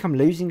 And I think I'm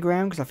losing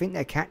ground because I think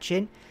they're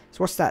catching.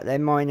 So what's that? They're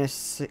minus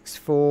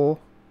 6-4.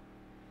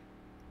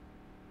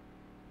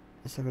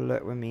 Let's have a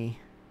look when we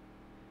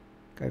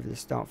go over the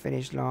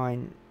start-finish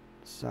line.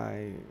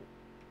 So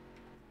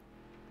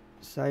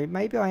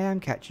maybe I am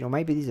catching, or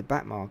maybe these are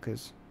back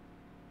markers.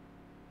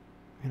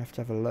 I'm going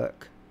to have a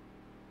look.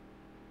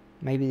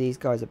 Maybe these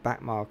guys are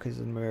back markers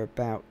and we're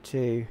about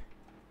to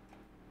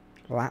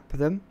lap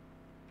them.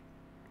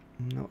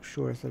 I'm not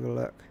sure. Let's have a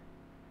look.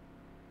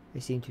 They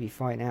seem to be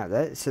fighting out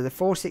there. So the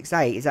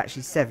 468 is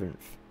actually 7th.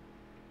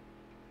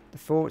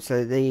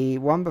 So the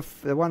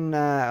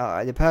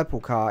purple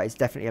car is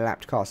definitely a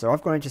lapped car. So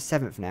I've gone into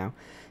 7th now.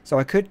 So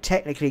I could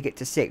technically get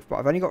to 6th, but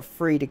I've only got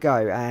 3 to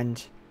go,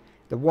 and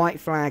the white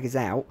flag is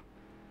out.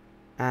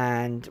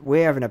 And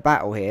we're having a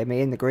battle here, me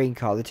and the green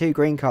car. The 2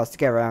 green cars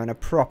together are having a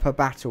proper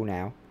battle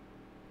now.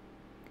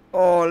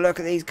 Oh, look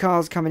at these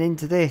cars coming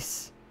into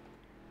this.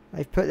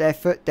 They've put their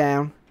foot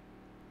down.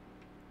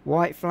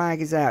 White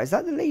flag is out. Is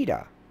that the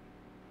leader?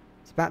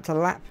 It's about to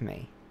lap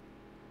me.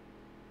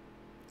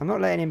 I'm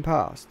not letting him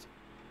past.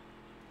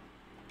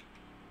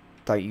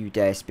 Don't you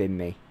dare spin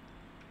me.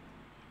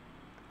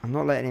 I'm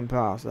not letting him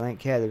pass. I don't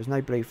care. There was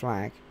no blue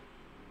flag.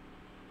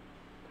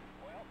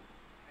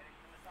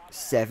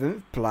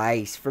 7th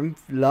place from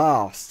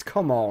last.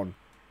 Come on.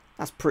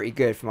 That's pretty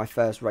good for my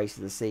first race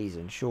of the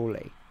season,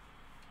 surely.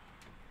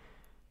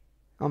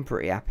 I'm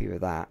pretty happy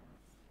with that.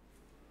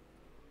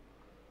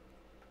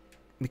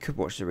 We could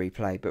watch the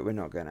replay, but we're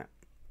not gonna.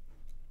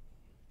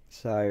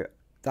 So,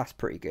 that's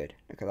pretty good.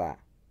 Look at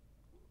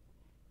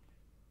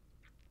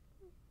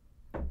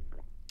that.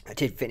 I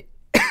did finish.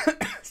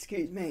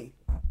 Excuse me.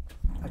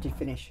 I did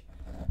finish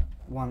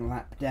 1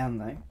 lap down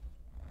though.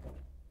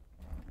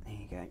 There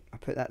you go. I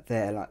put that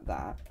there like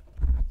that,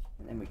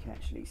 and then we can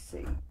actually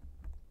see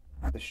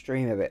the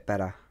stream a bit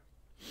better.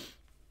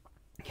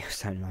 You're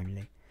so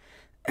lonely.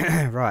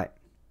 Right.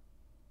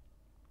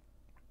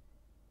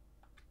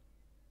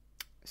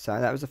 So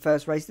that was the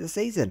first race of the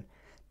season.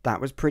 That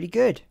was pretty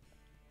good.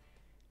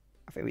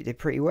 I think we did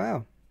pretty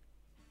well.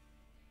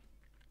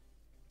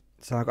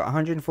 So I got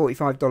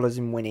 $145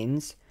 in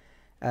winnings.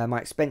 My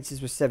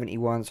expenses were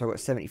 $71, so I got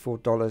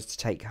 $74 to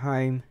take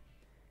home.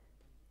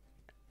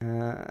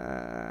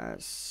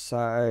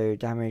 So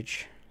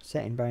damage,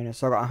 setting bonus.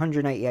 So I got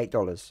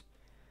 $188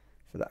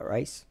 for that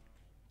race.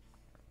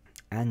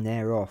 And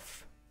they're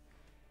off.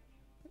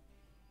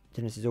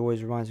 Dennis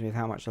always reminds me of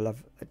how much I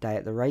love a day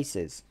at the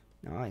races.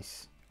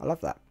 Nice. I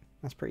love that.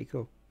 That's pretty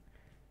cool.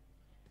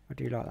 I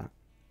do like that.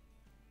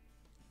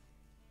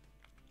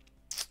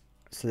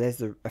 So there's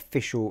the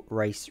official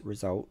race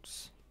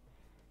results.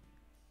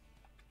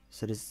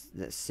 So there's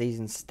the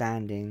season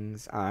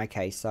standings. Oh,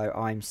 okay, so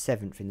I'm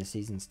 7th in the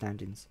season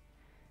standings.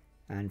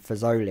 And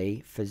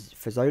Fazoli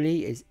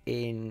is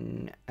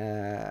in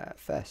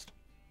 1st.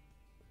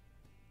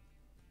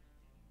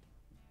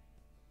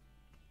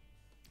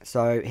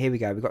 So here we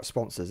go. We've got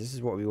sponsors. This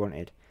is what we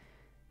wanted.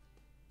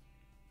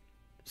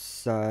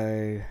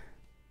 So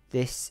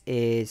this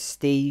is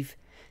Steve's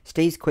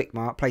Quick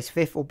Mart. Place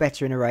 5th or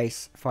better in a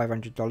race,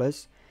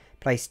 $500.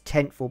 Place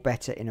 10th or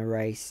better in a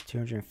race,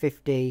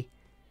 $250.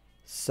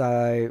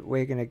 So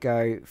we're going to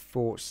go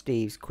for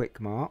Steve's Quick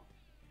Mart.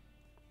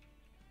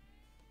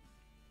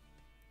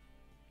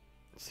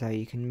 So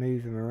you can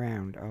move them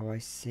around. Oh, I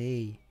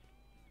see.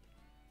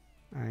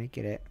 I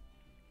get it.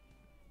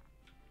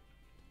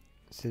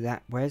 So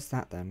that, where's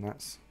that then?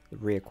 That's the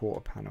rear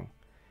quarter panel.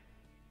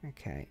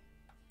 Okay.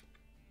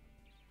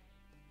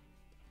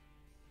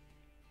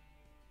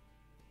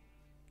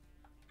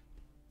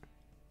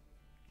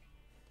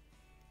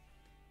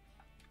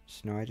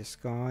 Snyder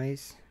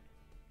Skies.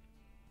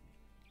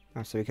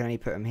 Oh, so we can only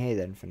put them here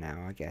then for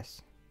now, I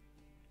guess.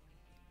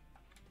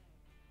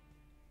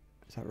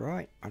 Is that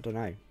right? I don't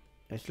know.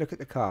 Let's look at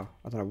the car.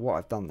 I don't know what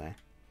I've done there.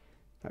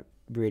 That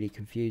really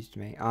confused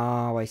me.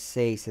 Oh, I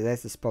see. So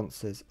there's the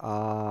sponsors.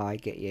 Ah, I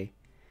get you.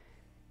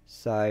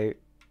 So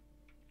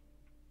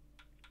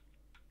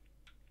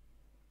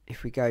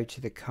if we go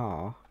to the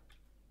car,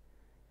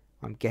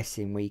 I'm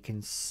guessing we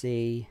can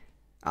see...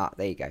 Ah,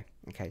 there you go.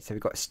 Okay, so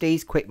we've got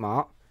Steve's Quick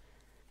Mart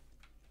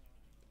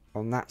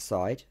on that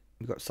side.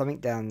 We've got something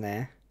down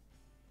there.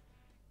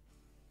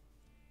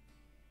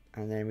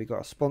 And then we've got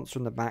a sponsor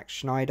on the back,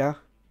 Schneider.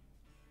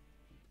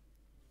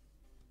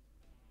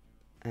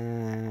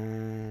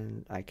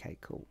 And okay,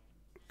 cool.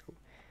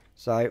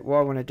 So what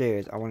I want to do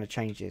is I want to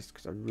change this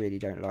because I really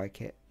don't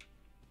like it.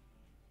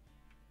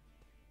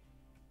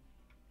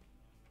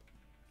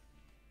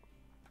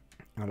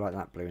 I like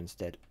that blue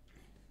instead.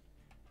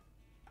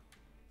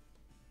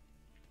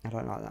 I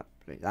don't like that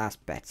blue. That's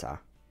better.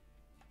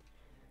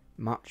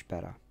 Much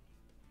better.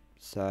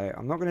 So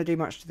I'm not going to do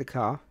much to the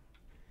car.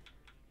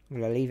 I'm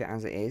going to leave it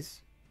as it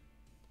is.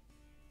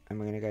 And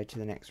we're going to go to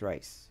the next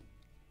race.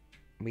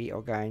 We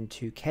are going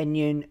to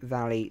Canyon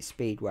Valley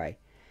Speedway.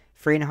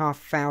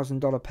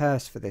 $3,500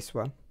 purse for this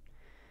one.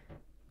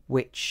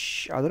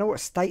 Which, I don't know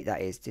what state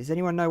that is. Does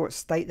anyone know what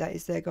state that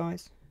is there,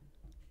 guys?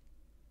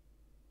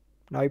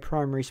 No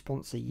primary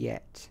sponsor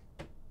yet.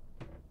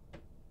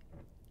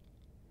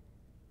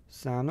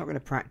 So I'm not going to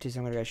practice.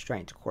 I'm going to go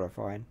straight into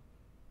qualifying.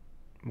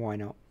 Why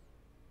not?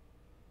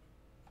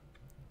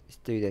 Let's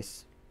do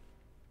this.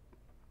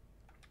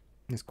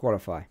 Let's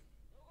qualify.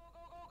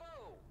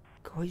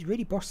 God, he's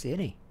really bossy, isn't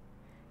he?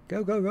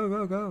 Go, go, go,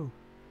 go, go.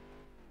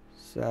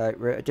 So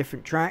we're at a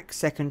different track.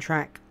 Second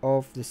track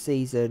of the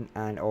season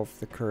and of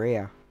the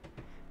career.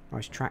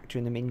 Nice tractor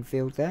in the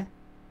infield there.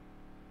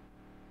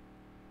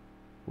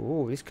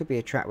 Oh, this could be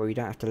a track where we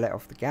don't have to let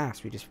off the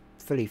gas. We just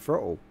fully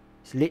throttle.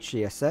 It's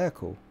literally a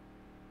circle.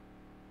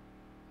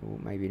 Oh,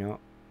 maybe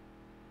not.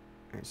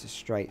 It's a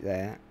straight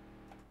there.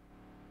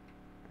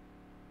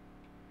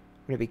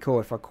 Wouldn't it be cool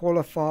if I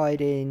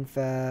qualified in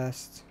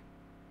first?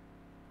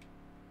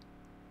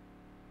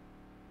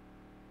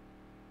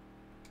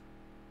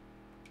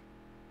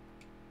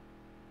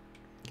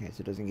 Okay,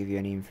 so it doesn't give you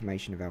any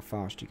information of how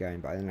fast you're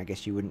going, but then I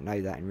guess you wouldn't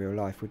know that in real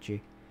life, would you?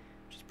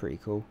 Which is pretty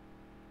cool.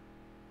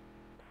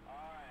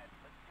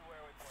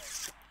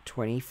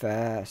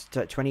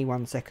 21st,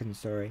 21 seconds,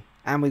 sorry.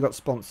 And we got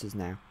sponsors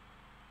now.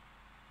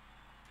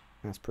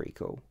 That's pretty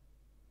cool.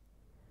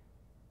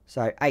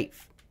 So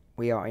 8th.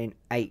 We are in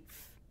 8th.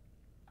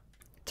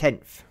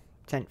 10th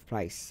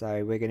place.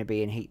 So we're going to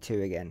be in Heat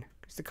 2 again.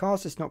 Because the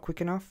car's just not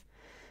quick enough.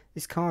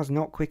 This car's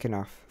not quick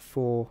enough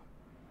for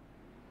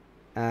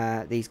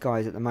these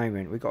guys at the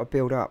moment. We've got to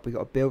build up. We've got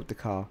to build the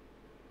car.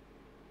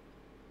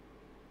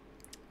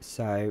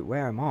 So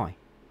where am I?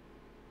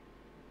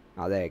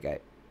 Oh, there you go.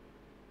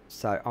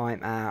 So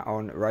I'm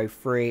on row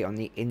 3 on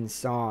the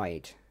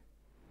inside.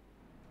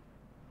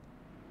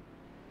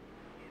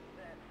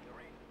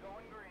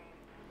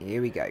 Here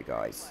we go,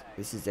 guys.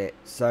 This is it.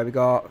 So we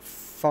got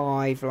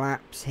 5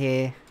 laps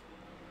here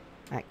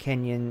at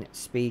Kenyon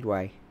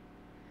Speedway.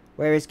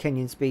 Where is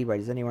Kenyon Speedway?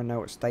 Does anyone know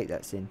what state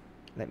that's in?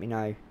 Let me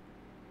know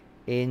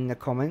in the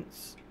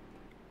comments.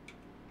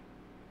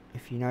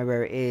 If you know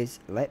where it is,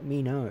 let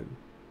me know.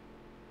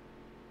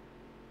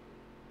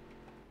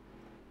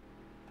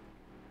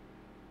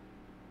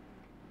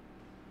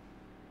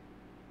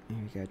 There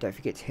we go. Don't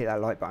forget to hit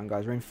that like button,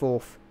 guys. We're in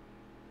 4th.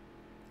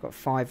 Got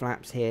 5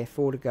 laps here.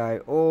 4 to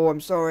go. Oh,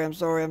 I'm sorry. I'm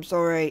sorry. I'm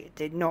sorry.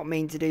 Did not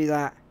mean to do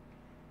that.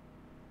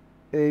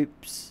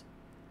 Oops.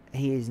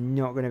 He is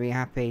not going to be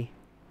happy.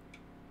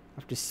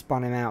 I've just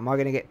spun him out. Am I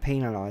going to get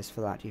penalised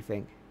for that, do you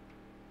think?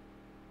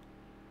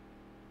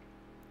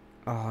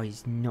 Oh,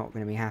 he's not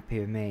going to be happy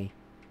with me.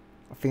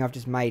 I think I've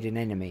just made an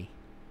enemy.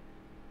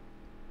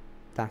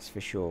 That's for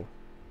sure.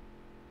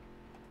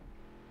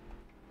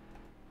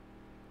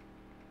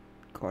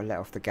 Gotta let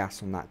off the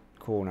gas on that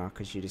corner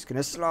because you're just going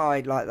to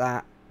slide like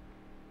that.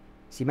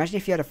 See, imagine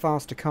if you had a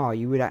faster car,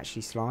 you would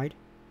actually slide.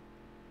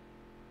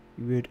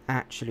 You would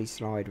actually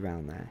slide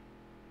around there.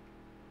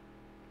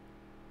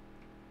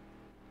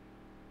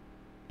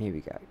 Here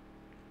we go.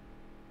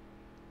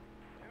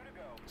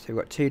 So we've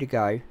got 2 to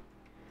go.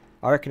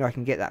 I reckon I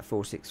can get that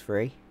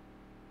 463.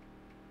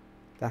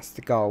 That's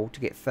the goal, to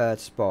get 3rd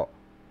spot.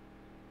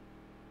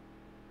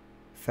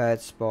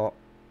 3rd spot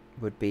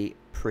would be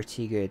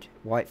pretty good.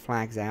 White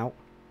flag's out.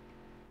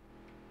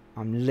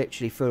 I'm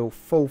literally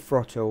full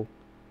throttle.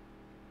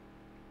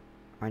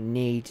 I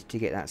need to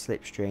get that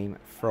slipstream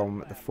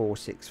from the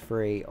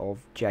 463 of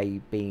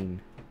J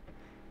Bean.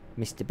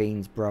 Mr.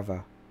 Bean's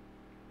brother.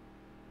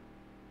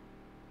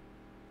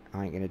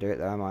 I ain't going to do it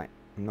though, am I?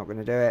 I'm not going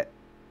to do it.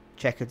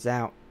 Checkered's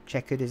out.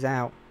 Checkered is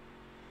out.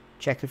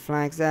 Checkered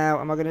flag's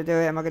out. Am I going to do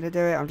it? Am I going to do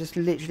it? I'm just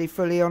literally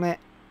fully on it.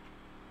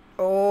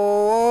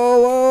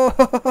 Oh,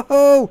 oh, oh,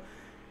 oh,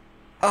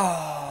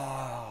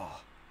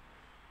 oh.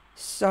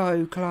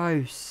 So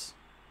close.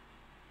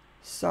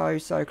 So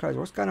close.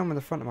 What's going on with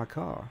the front of my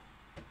car?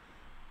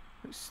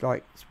 Looks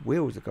like its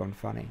wheels have gone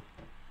funny.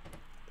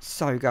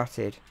 So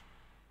gutted.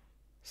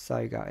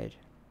 So gutted.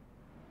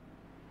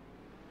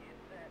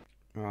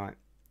 Right.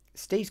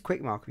 Steve's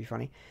quick mark would be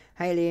funny.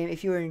 Hey Liam,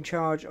 if you were in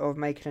charge of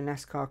making a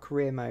NASCAR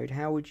career mode,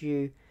 how would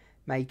you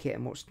make it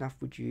and what stuff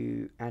would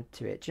you add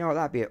to it? Do you know what?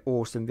 That'd be an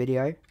awesome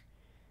video.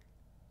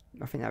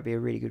 I think that'd be a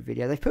really good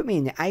video. They've put me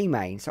in the A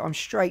main, so I'm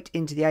straight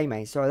into the A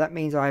main. So that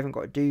means I haven't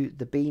got to do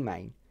the B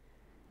main.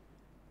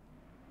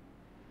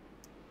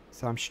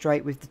 So I'm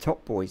straight with the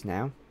top boys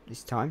now,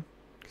 this time,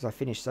 because I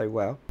finished so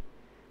well.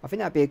 I think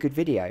that'd be a good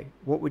video.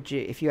 What would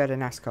you, if you had a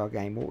NASCAR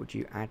game, what would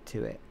you add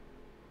to it?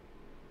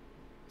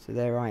 So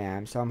there I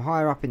am. So I'm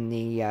higher up in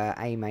the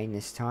A main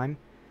this time.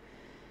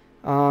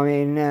 I'm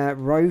in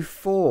row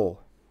 4.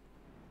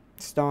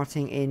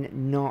 Starting in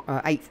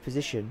 8th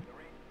position.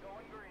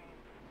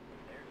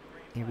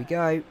 Here we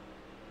go.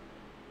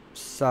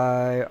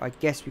 So I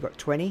guess we got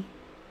 20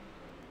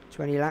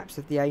 laps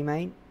of the A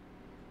main.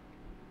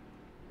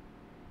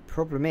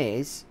 Problem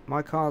is,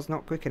 my car's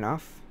not quick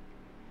enough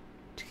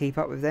to keep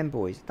up with them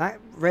boys. That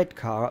red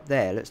car up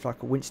there looks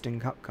like a Winston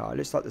Cup car. It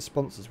looks like the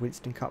sponsor's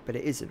Winston Cup, but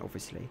it isn't,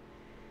 obviously.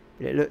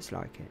 But it looks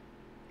like it.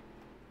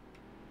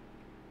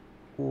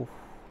 Ooh.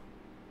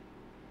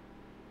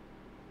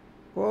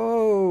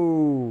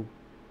 Whoa!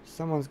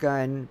 Someone's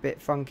going a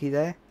bit funky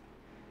there.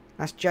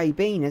 That's J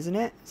Bean, isn't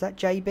it? Is that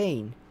J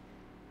Bean?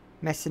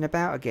 Messing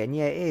about again?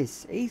 Yeah, it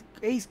is.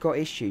 He's got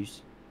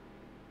issues.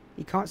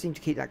 He can't seem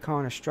to keep that car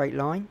in a straight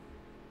line.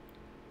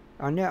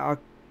 I know, I'll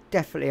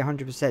definitely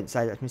 100%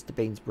 say that's Mr.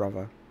 Bean's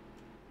brother.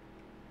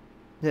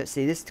 Let's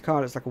see, this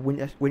car looks like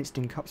a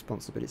Winston Cup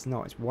sponsor, but it's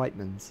not. It's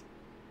Whiteman's.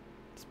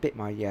 It's bit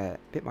my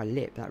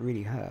lip. That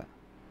really hurt.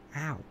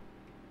 Ow.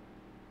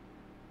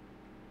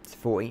 It's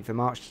the 14th of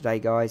March today,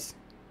 guys.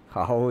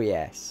 Oh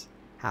yes,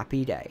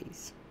 happy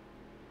days.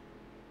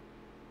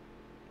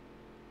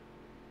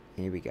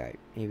 Here we go.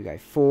 Here we go.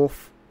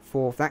 Fourth.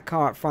 That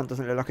car up front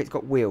doesn't look like it's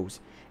got wheels.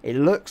 It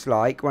looks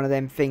like one of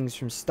them things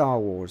from Star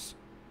Wars.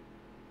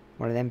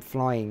 One of them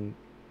flying,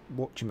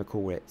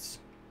 whatchamacallits.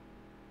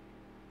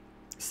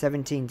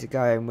 17 to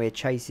go and we're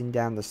chasing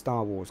down the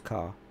Star Wars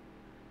car.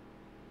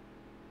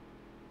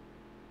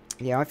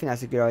 Yeah, I think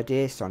that's a good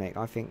idea, Sonic.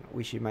 I think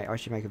I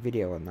should make a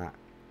video on that.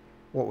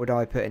 What would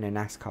I put in a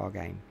NASCAR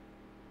game?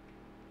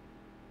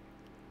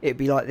 It'd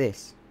be like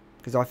this,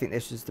 because I think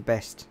this was the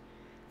best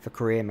for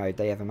career mode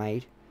they ever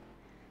made.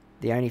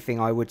 The only thing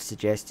I would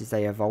suggest is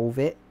they evolve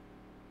it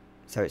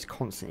so it's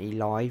constantly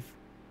live,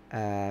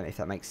 if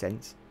that makes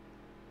sense.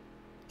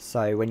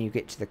 So when you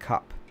get to the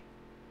cup,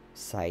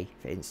 say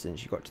for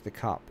instance you got to the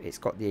cup, it's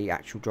got the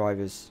actual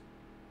drivers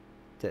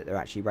that they're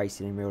actually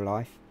racing in real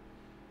life,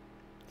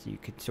 so you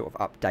could sort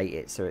of update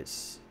it so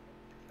it's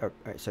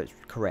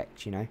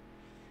correct, you know.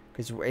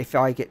 Because if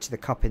I get to the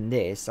cup in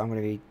this, I'm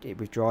going to be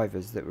with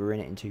drivers that were in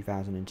it in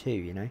 2002,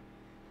 you know.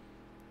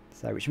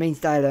 So which means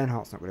Dale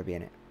Earnhardt's not going to be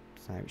in it,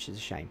 so which is a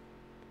shame.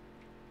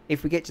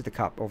 If we get to the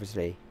cup,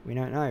 obviously, we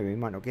don't know. We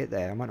might not get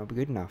there. I might not be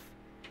good enough.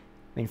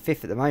 I'm in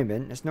 5th at the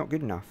moment. That's not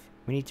good enough.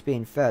 We need to be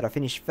in 3rd. I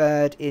finished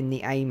 3rd in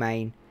the A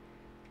main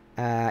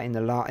in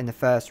the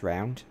first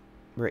round.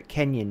 We're at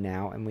Kenyon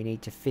now, and we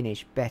need to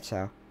finish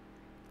better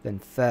than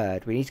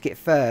 3rd. We need to get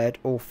 3rd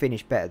or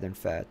finish better than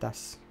 3rd.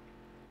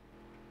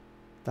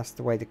 That's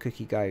the way the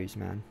cookie goes,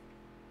 man.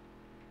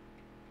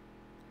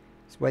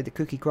 It's the way the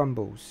cookie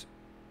crumbles.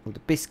 Or the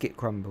biscuit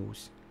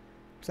crumbles.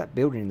 What's that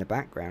building in the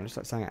background? It's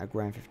like something out of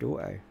Grand Theft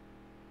Auto.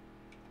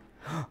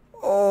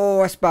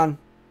 Oh, I spun.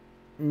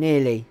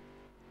 Nearly.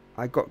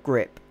 I got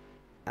grip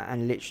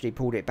and literally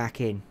pulled it back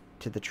in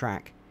to the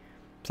track.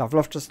 So I've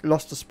lost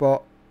a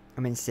spot.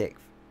 I'm in 6th.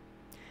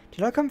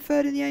 Did I come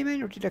 3rd in the A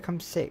main or did I come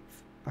 6th?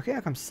 I think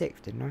I come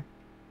 6th, didn't I?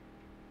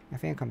 I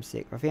think I come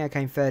 6th. I think I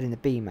came 3rd in the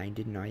B main,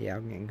 didn't I? Yeah,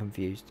 I'm getting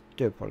confused.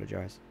 Do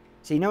apologise.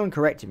 See, no one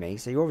corrected me,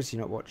 so you're obviously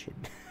not watching.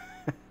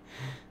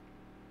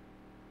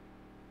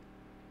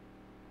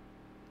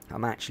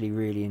 I'm actually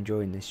really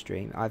enjoying this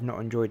stream. I've not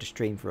enjoyed a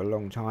stream for a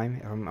long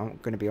time. I'm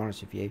going to be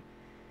honest with you.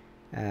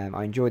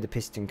 I enjoy the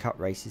Piston Cup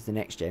races, the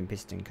next gen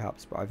Piston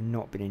Cups, but I've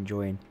not been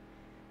enjoying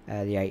the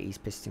 80s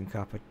Piston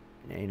Cup.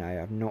 You know,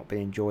 I've not been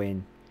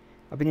enjoying.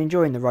 I've been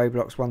enjoying the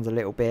Roblox ones a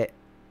little bit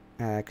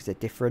because they're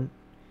different,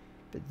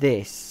 but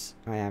this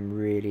I am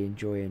really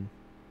enjoying.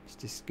 It's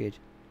just good.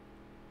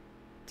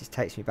 It just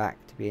takes me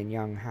back to being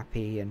young,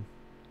 happy, and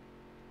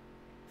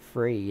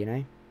free. You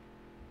know,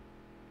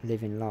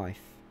 living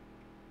life.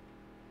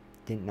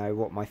 Didn't know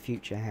what my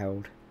future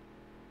held.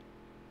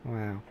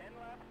 Wow.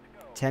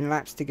 10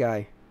 laps to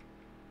go.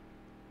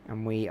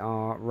 And we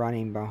are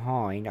running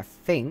behind. I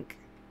think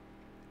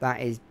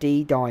that is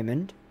D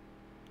Diamond.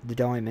 The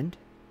Diamond.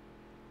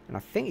 And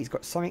I think he's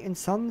got something &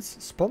 Sons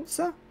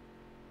sponsor.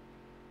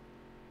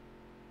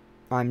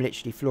 I'm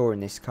literally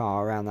flooring this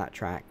car around that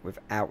track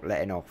without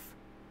letting off.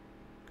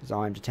 Because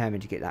I'm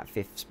determined to get that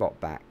 5th spot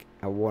back.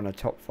 I want a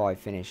top 5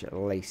 finish at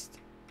least.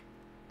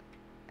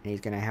 And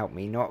he's going to help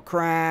me not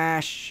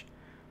crash.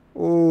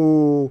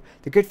 Oh,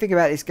 the good thing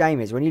about this game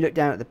is when you look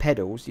down at the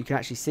pedals, you can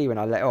actually see when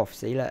I let off.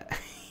 See, look.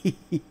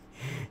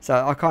 So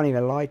I can't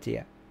even lie to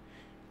you.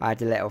 I had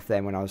to let off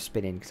then when I was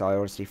spinning because I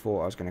honestly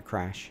thought I was going to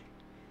crash.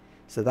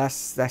 So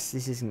this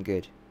isn't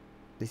good.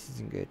 This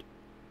isn't good.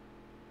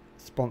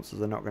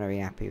 Sponsors are not going to be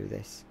happy with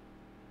this.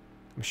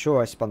 I'm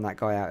sure I spun that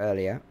guy out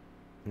earlier,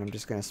 and I'm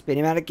just going to spin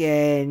him out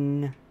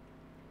again.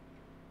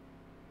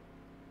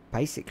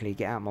 Basically,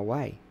 get out of my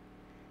way.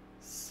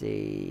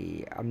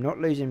 See, I'm not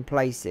losing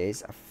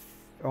places.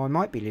 I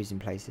might be losing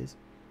places.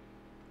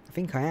 I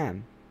think I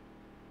am.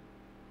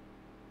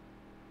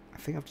 I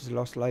think I've just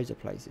lost loads of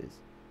places.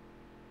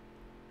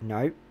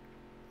 No,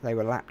 they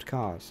were lapped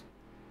cars.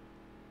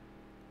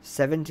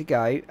 7 to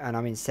go, and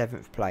I'm in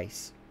 7th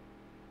place.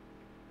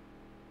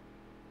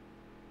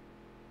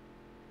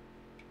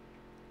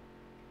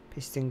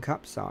 Piston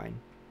Cup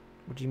sign.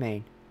 What do you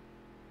mean?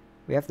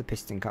 We have the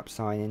Piston Cup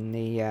sign in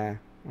the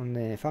on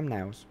the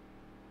thumbnails.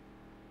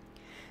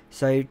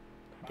 So,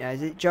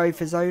 is it Joe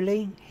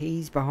Fazoli?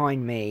 He's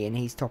behind me and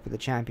he's top of the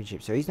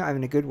championship. So he's not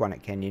having a good one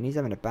at Kenyon. He's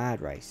having a bad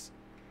race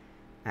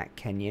at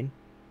Kenyon.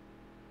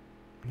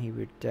 He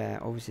would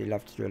obviously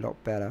love to do a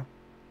lot better.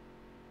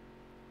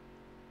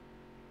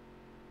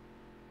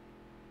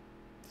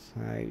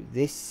 So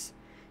this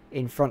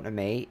in front of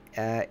me,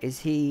 is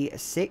he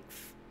 6th?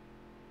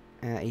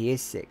 He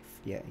is 6th.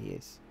 Yeah, he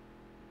is.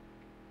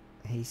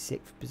 He's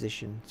 6th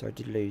position. So I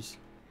did lose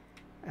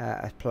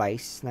a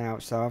place now,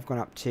 so I've gone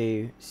up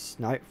to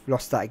nope,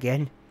 lost that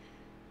again.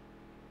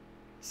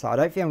 So I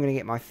don't think I'm going to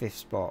get my 5th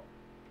spot.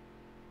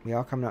 We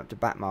are coming up to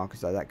back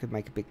markers though. That could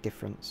make a big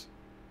difference.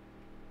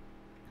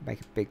 Could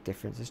make a big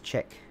difference. Let's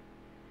check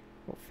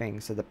what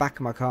things. So the back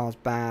of my car's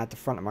bad. The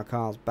front of my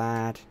car's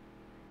bad.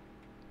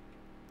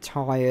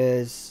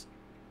 Tyres.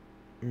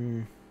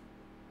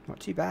 Not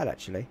too bad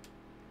actually.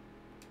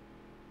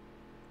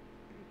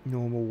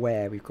 Normal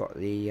wear. We've got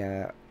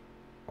the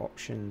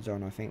options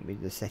on, I think,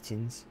 with the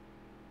settings.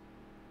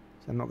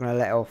 So I'm not going to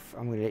let off.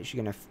 I'm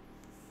literally going to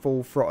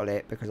full throttle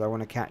it because I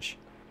want to catch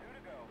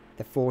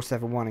the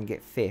 471 and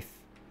get 5th.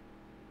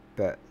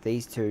 But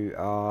these two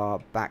are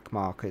back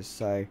markers,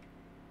 so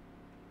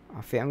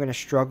I think I'm going to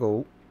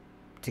struggle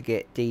to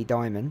get D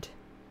Diamond.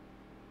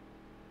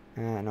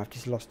 And I've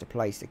just lost a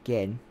place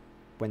again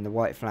when the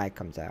white flag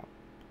comes out.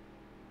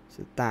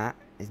 So that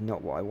is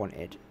not what I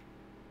wanted.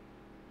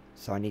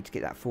 So I need to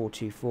get that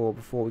 424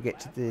 before we get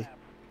to the...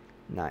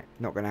 No,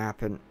 not going to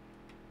happen.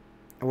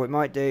 Oh, it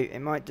might do. It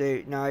might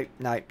do. No,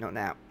 no, not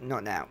now.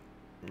 Not now.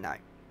 No.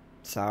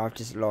 So I've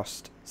just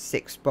lost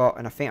 6th spot,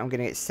 and I think I'm going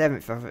to get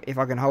 7th if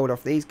I can hold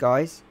off these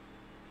guys.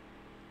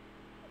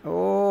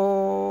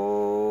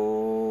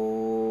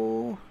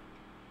 Oh.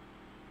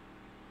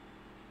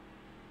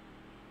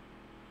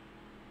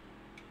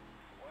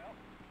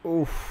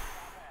 Oof.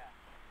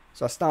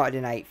 So I started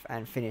in 8th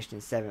and finished in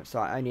 7th, so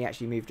I only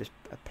actually moved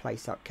a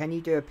place up. Can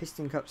you do a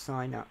Piston Cup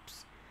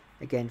sign-ups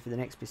again for the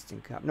next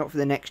Piston Cup? Not for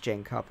the next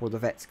Gen Cup or the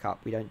Vets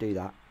Cup. We don't do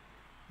that.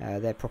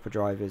 They're proper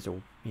drivers,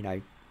 or you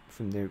know,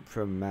 from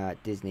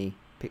Disney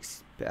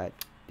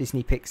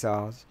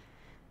Pixar's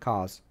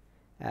cars.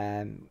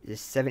 The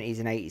 70s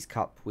and 80s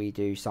Cup we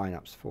do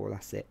sign-ups for.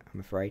 That's it.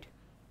 I'm afraid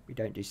we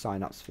don't do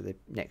sign-ups for the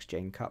next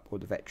Gen Cup or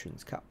the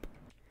Veterans Cup.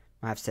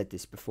 I have said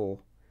this before.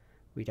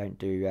 We don't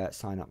do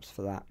sign-ups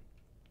for that.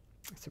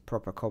 It's a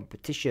proper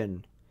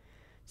competition.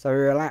 So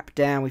we're a lap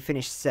down. We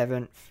finished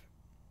 7th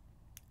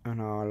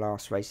on our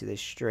last race of this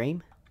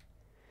stream.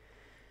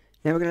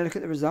 Now we're going to look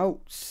at the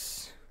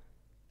results.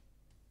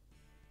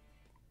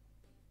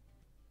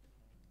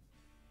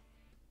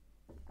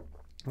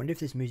 I wonder if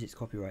this music's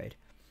copyrighted.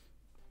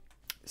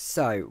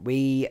 So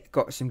we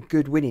got some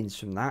good winnings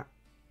from that.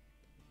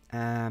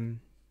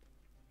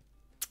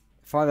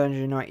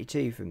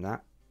 592 from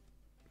that.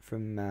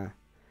 From the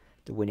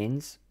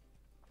winnings.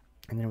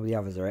 And then all the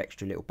others are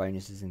extra little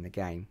bonuses in the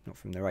game, not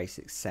from the race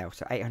itself.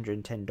 So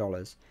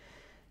 $810.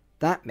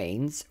 That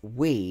means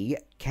we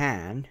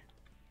can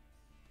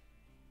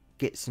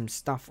get some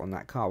stuff on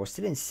that car. We're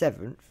still in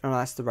 7th. Oh, no,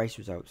 that's the race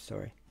results,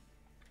 sorry.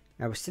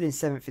 No, we're still in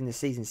 7th in the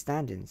season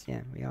standings.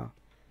 Yeah, we are.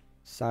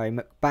 So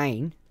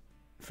McBain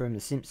from The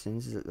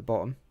Simpsons is at the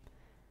bottom.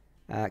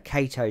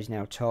 Cato's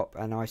now top,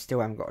 and I still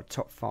haven't got a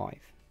top 5.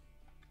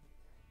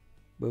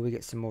 Will we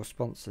get some more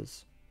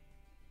sponsors?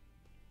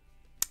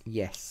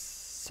 Yes.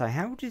 So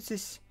how does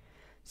this...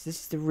 So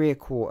this is the rear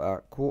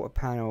quarter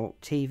panel,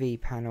 TV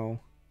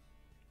panel.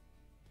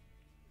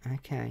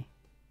 Okay.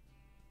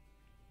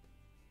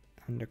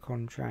 Under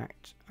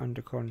contract,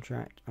 under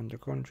contract, under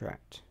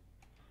contract.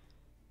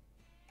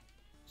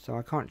 So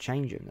I can't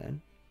change them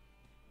then.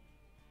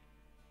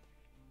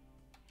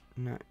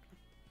 No.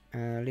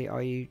 Lee,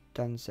 are you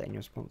done setting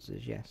your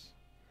sponsors? Yes.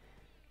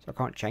 So I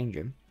can't change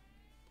them.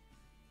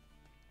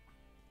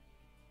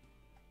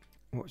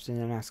 What's in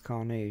the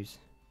NASCAR news?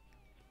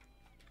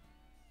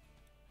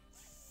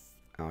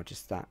 Oh,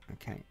 just that.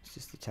 Okay, it's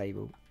just the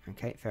table.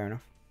 Okay, fair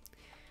enough.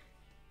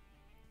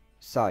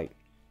 So,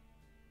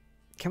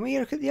 can we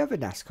look at the other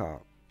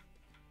NASCAR?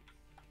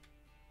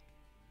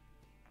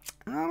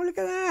 Oh, look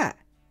at that.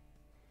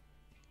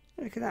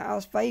 Look at that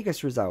Las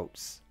Vegas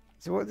results.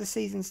 So what are the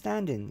season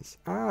standings?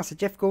 Ah, so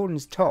Jeff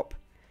Gordon's top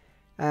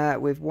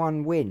with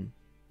 1 win.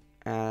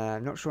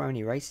 Not sure how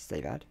many races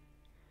they've had.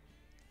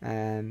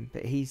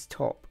 But he's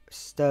top.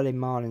 Sterling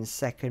Marlin's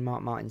 2nd.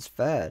 Mark Martin's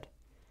 3rd.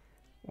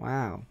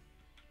 Wow.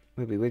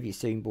 We'll be with you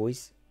soon,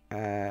 boys.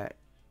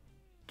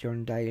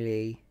 John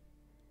Daly.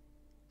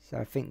 So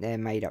I think they're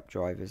made-up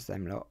drivers,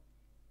 them lot.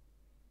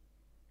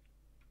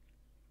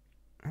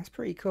 That's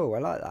pretty cool. I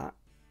like that.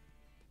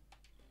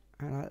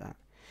 I like that.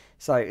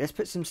 So let's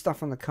put some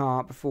stuff on the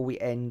car before we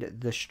end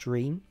the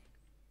stream.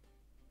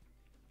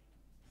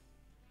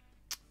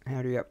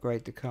 How do we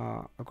upgrade the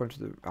car? I've gone to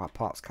the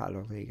parts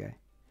catalogue. There you go.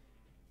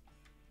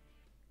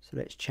 So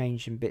let's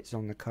change some bits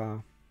on the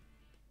car.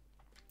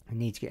 I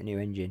need to get a new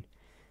engine.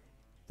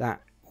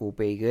 That will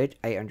be good.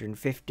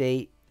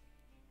 850.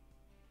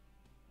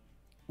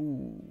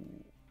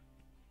 Ooh.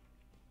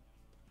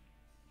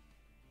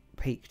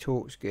 Peak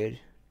torque's good.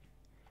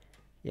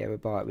 Yeah, we'll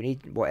buy it. We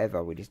need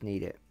whatever. We just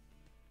need it.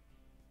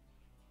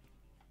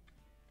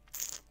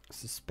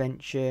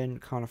 Suspension.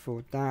 Can't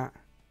afford that.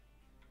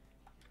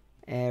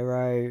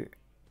 Aero.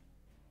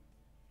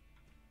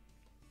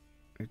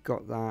 We've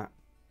got that.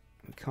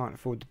 We can't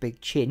afford the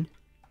big chin.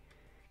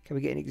 Can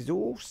we get an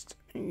exhaust?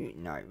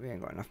 No, we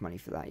ain't got enough money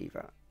for that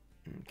either.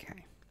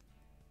 Okay.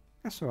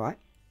 That's alright.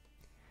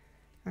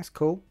 That's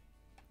cool.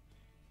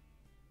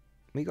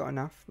 We got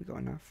enough. We got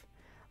enough.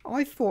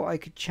 I thought I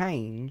could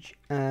change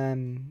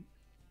the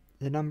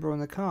number on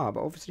the car,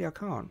 but obviously I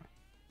can't.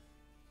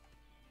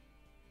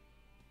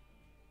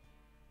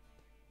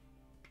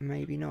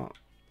 Maybe not.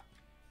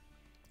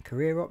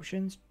 Career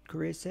options?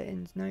 Career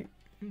settings? No?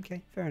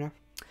 Okay, fair enough.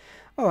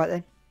 Alright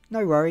then.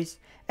 No worries.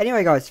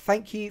 Anyway, guys,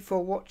 thank you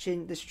for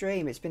watching the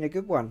stream. It's been a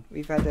good one.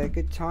 We've had a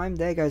good time.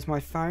 There goes my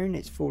phone.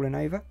 It's fallen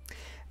over.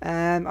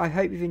 I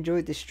hope you've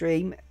enjoyed the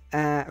stream.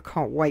 I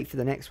can't wait for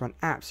the next one.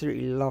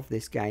 Absolutely love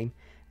this game.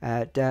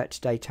 Dirt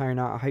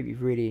Daytona. I hope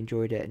you've really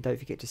enjoyed it. And don't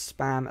forget to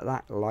spam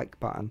that like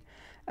button.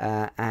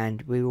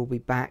 And we will be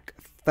back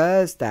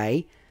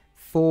Thursday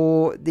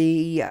for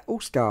the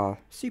All-Star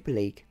Super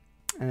League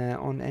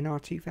on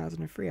NR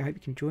 2003. I hope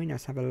you can join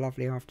us. Have a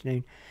lovely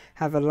afternoon.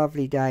 Have a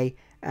lovely day.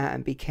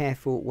 And be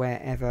careful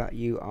wherever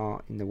you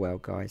are in the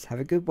world, guys. Have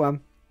a good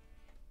one.